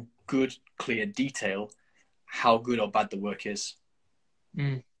in good, clear detail how good or bad the work is.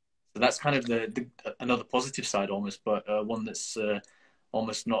 Mm. So that's kind of the another positive side almost, but one that's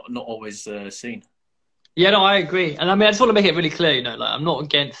almost not always seen. Yeah, no, I agree. And I mean, I just want to make it really clear, like I'm not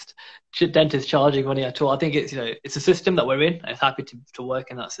against dentists charging money at all. I think it's, it's a system that we're in. I'm happy to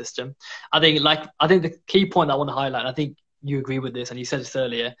work in that system. I think the key point I want to highlight, and I think you agree with this, and you said this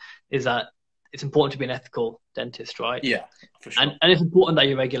earlier, is that it's important to be an ethical dentist, right? Yeah, for And sure. and it's important that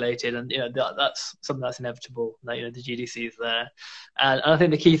you're regulated, and that's something that's inevitable. That the GDC is there, and I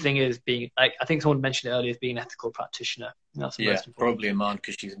think the key thing is being, like, I think someone mentioned it earlier, is being an ethical practitioner. That's the Yeah, most important. probably Aman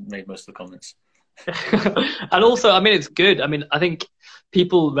because she's made most of the comments. And also, I mean, it's good. I mean, I think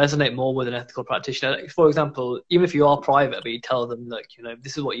people resonate more with an ethical practitioner. Like, for example, even if you are private, but you tell them, like,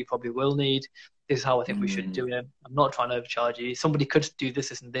 this is what you probably will need. This is how I think we should Mm, do it. I'm not trying to overcharge you. Somebody could do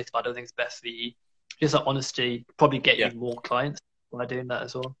this and this, but I don't think it's best for you. Just that honesty probably get yeah. you more clients by doing that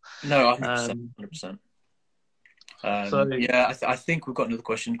as well. No, 100%, Um, 100%. so Yeah, I think we've got another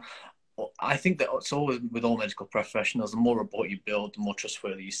question. I think that it's always with all medical professionals, the more rapport you build, the more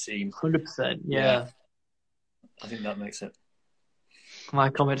trustworthy you seem. 100%, Yeah, yeah. I think that makes it. My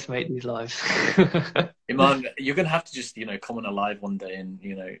comments make these lives. Iman, you're gonna have to just come on a live one day, and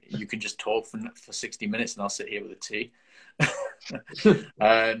you can just talk for 60 minutes, and I'll sit here with a tea.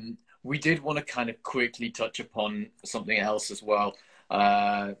 We did want to kind of quickly touch upon something else as well,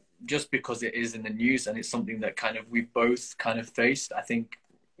 just because it is in the news and it's something that kind of we've both kind of faced. I think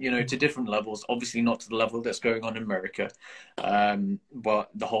to different levels. Obviously, not to the level that's going on in America, but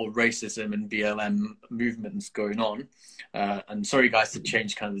the whole racism and BLM movements going on. And sorry, guys, to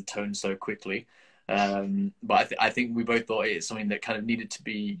change kind of the tone so quickly. But I think we both thought it's something that kind of needed to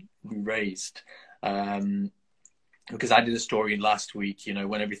be raised. Because I did a story last week,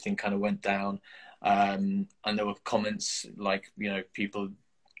 when everything kind of went down, and there were comments like, people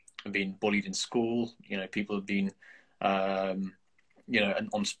have been bullied in school, people have been, and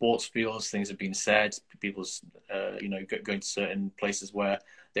on sports fields, things have been said, people's, going to certain places where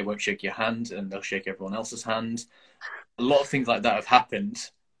they won't shake your hand and they'll shake everyone else's hand. A lot of things like that have happened,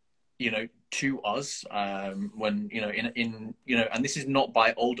 to us, when and this is not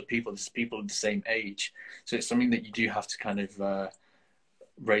by older people, this is people of the same age, so it's something that you do have to kind of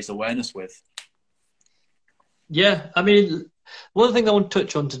raise awareness with. Yeah, I mean, one of the things I want to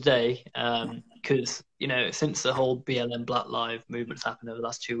touch on today, because since the whole BLM Black Lives movement's happened over the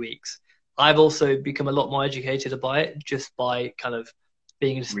last 2 weeks, I've also become a lot more educated about it just by kind of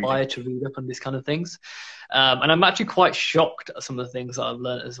being Reading. inspired to read up on these kind of things. And I'm actually quite shocked at some of the things that I've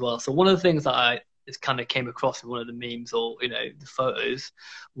learned as well. So one of the things that I just kind of came across in one of the memes, or the photos,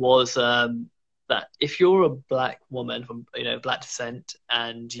 was that if you're a black woman from black descent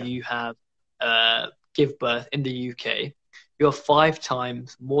and Yeah. you have give birth in the UK, you're 5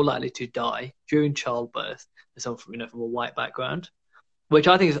 times more likely to die during childbirth than someone from a white background, which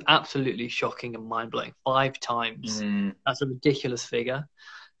I think is absolutely shocking and mind blowing. 5 times. Mm, That's a ridiculous figure.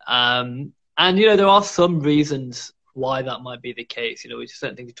 And there are some reasons why that might be the case. Which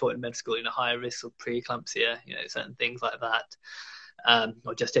certain things you taught in med school, higher risk of preeclampsia, certain things like that,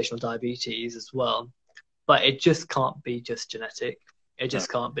 or gestational diabetes as well. But it just can't be just genetic. It no.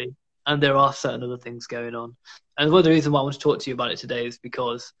 just can't be. And there are certain other things going on. And one of the reasons why I want to talk to you about it today is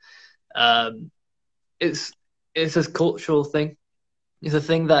because um, it's a cultural thing. It's a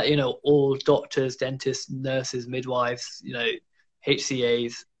thing that all doctors, dentists, nurses, midwives,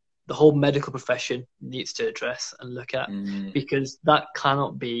 HCAs, the whole medical profession needs to address and look at, Mm, because that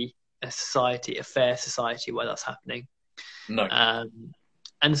cannot be a fair society where that's happening. no. Um,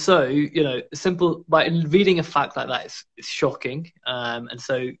 and so, simple by reading a fact like that is shocking. And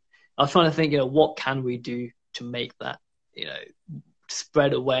so I was trying to think, what can we do to make that,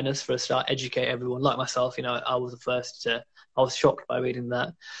 spread awareness, for a start, educate everyone. Like myself, I was the first to. I was shocked by reading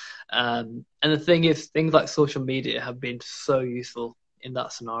that. And the thing is, things like social media have been so useful in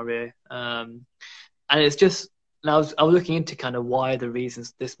that scenario. And it's just and I was looking into kind of why the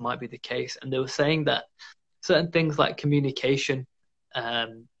reasons this might be the case, and they were saying that certain things like communication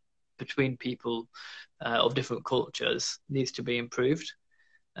um, between people of different cultures needs to be improved.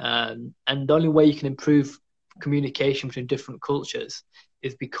 And the only way you can improve communication between different cultures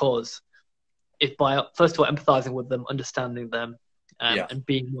is because if by first of all empathizing with them, understanding them, Yeah. and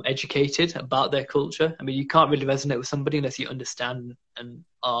being more educated about their culture. I mean, you can't really resonate with somebody unless you understand and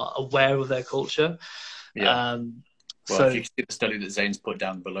are aware of their culture. Yeah. Um, Well, if so you see the study that Zane's put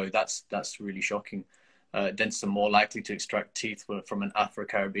down below, that's really shocking. Dentists are more likely to extract teeth from an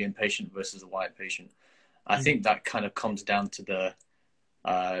Afro-Caribbean patient versus a white patient. I think that kind of comes down to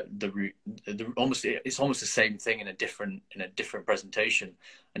almost, it's almost the same thing in a different presentation.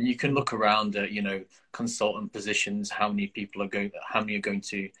 And you can look around at, you know, consultant positions, how many are going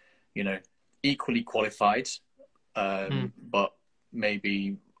to, you know, equally qualified, but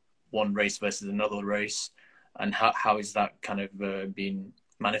maybe one race versus another race, and how is that kind of being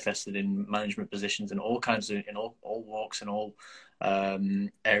manifested in management positions and all kinds of, in all walks and all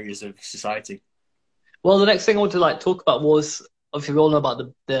areas of society. well, the next thing I want to like talk about was obviously we all know about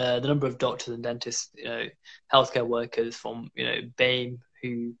the number of doctors and dentists, you know, healthcare workers from, you know, BAME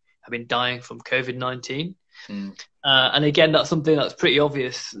who have been dying from COVID-19. And again, that's something that's pretty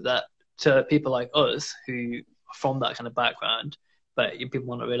obvious that to people like us who are from that kind of background, but people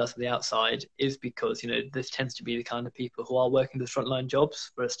want to realize from the outside, is because, you know, this tends to be the kind of people who are working the frontline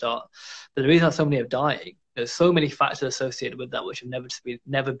jobs for a start. But the reason that so many are dying, there's so many factors associated with that which have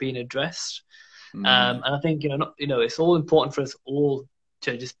never been addressed. And I think, it's all important for us all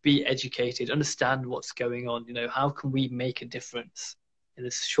to just be educated, understand what's going on. You know, how can we make a difference in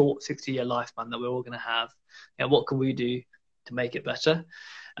this short 60-year lifespan that we're all going to have? And what can we do to make it better?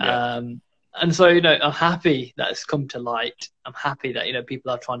 Yeah. And so, you know, I'm happy that it's come to light. I'm happy that, you know,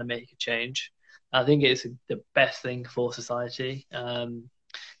 people are trying to make a change. I think it's the best thing for society. And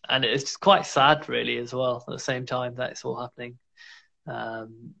it's quite sad, really, as well, at the same time that it's all happening.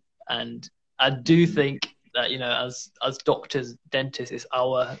 And I do think that, you know, as doctors, dentists, it's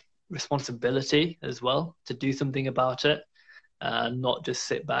our responsibility as well to do something about it, not just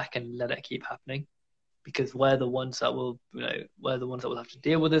sit back and let it keep happening. Because we're the ones that will, you know, we're the ones that will have to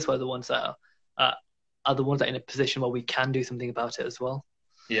deal with this. We're the ones that are the ones that are in a position where we can do something about it as well.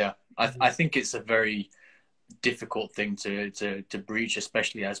 Yeah, I think it's a very difficult thing to breach,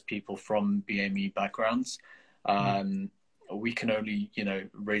 especially as people from BME backgrounds. We can only, you know,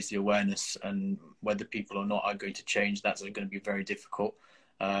 raise the awareness, and whether people or not are going to change, that's going to be very difficult.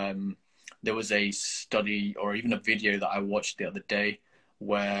 There was a study or even a video that I watched the other day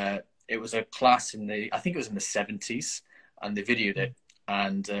where it was a class I think it was in the 70s, and they videoed it.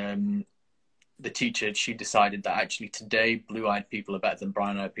 And the teacher, she decided that actually today blue-eyed people are better than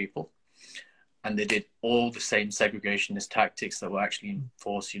brown-eyed people. And they did all the same segregationist tactics that were actually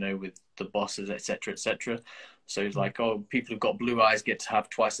enforced, you know, with the bosses, etc., etc. So it's like, oh, people who've got blue eyes get to have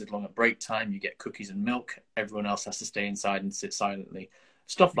twice as long a break time. You get cookies and milk. Everyone else has to stay inside and sit silently.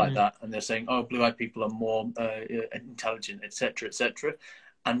 Stuff like that. And they're saying, oh, blue-eyed people are more intelligent, etc., etc.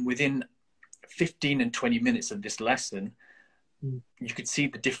 And within 15 and 20 minutes of this lesson, you could see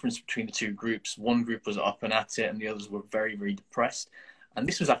the difference between the two groups. One group was up and at it, and the others were very, very depressed. And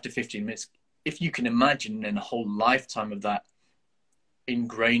this was after 15 minutes. If you can imagine in a whole lifetime of that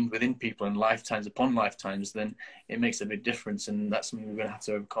ingrained within people and lifetimes upon lifetimes, then it makes a big difference. And that's something we're going to have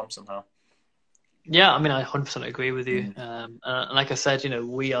to overcome somehow. Yeah, I mean, I 100% agree with you. And like I said, you know,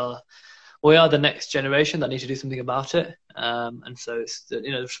 we are the next generation that need to do something about it. And so it's,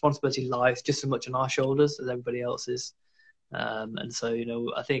 you know, the responsibility lies just as much on our shoulders as everybody else's. And so, you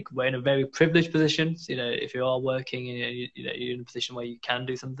know, I think we're in a very privileged position. You know, if you are working and you're in a position where you can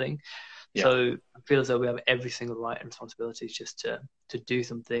do something. Yeah. So I feel as though we have every single right and responsibility just to do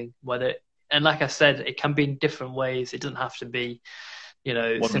something. And like I said, it can be in different ways. It doesn't have to be, you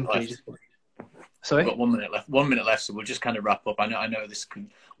know, simply just. Sorry? We've got 1 minute left. 1 minute left, so we'll just kind of wrap up. I know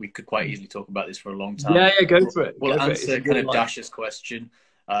we could quite easily talk about this for a long time. Yeah, go for it. We'll answer kind of Dash's question.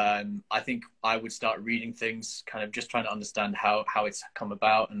 I think I would start reading things, kind of just trying to understand how it's come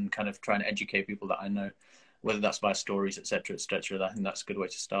about, and kind of trying to educate people that I know, whether that's by stories, etc., etc. I think that's a good way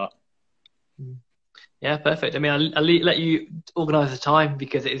to start. Yeah, perfect. I mean, I'll let you organise the time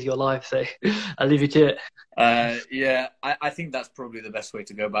because it is your life, so I'll leave you to it. Yeah, I think that's probably the best way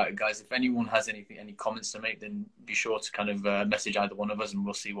to go about it, guys. If anyone has any comments to make, then be sure to kind of message either one of us, and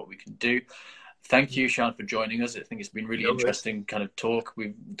we'll see what we can do. Thank you, Shaan, for joining us. I think it's been really interesting kind of talk.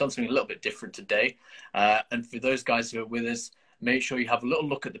 We've done something a little bit different today. And for those guys who are with us, make sure you have a little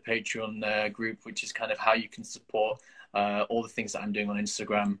look at the Patreon group, which is kind of how you can support all the things that I'm doing on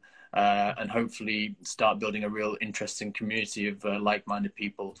Instagram. and hopefully start building a real interesting community of like-minded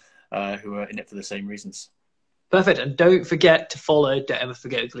people who are in it for the same reasons. Perfect. And don't forget to follow. Don't ever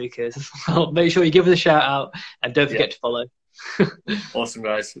forget Glucose as well. Make sure you give us a shout out and don't forget to follow. Awesome,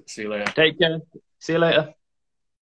 guys. See you later. Take care. See you later.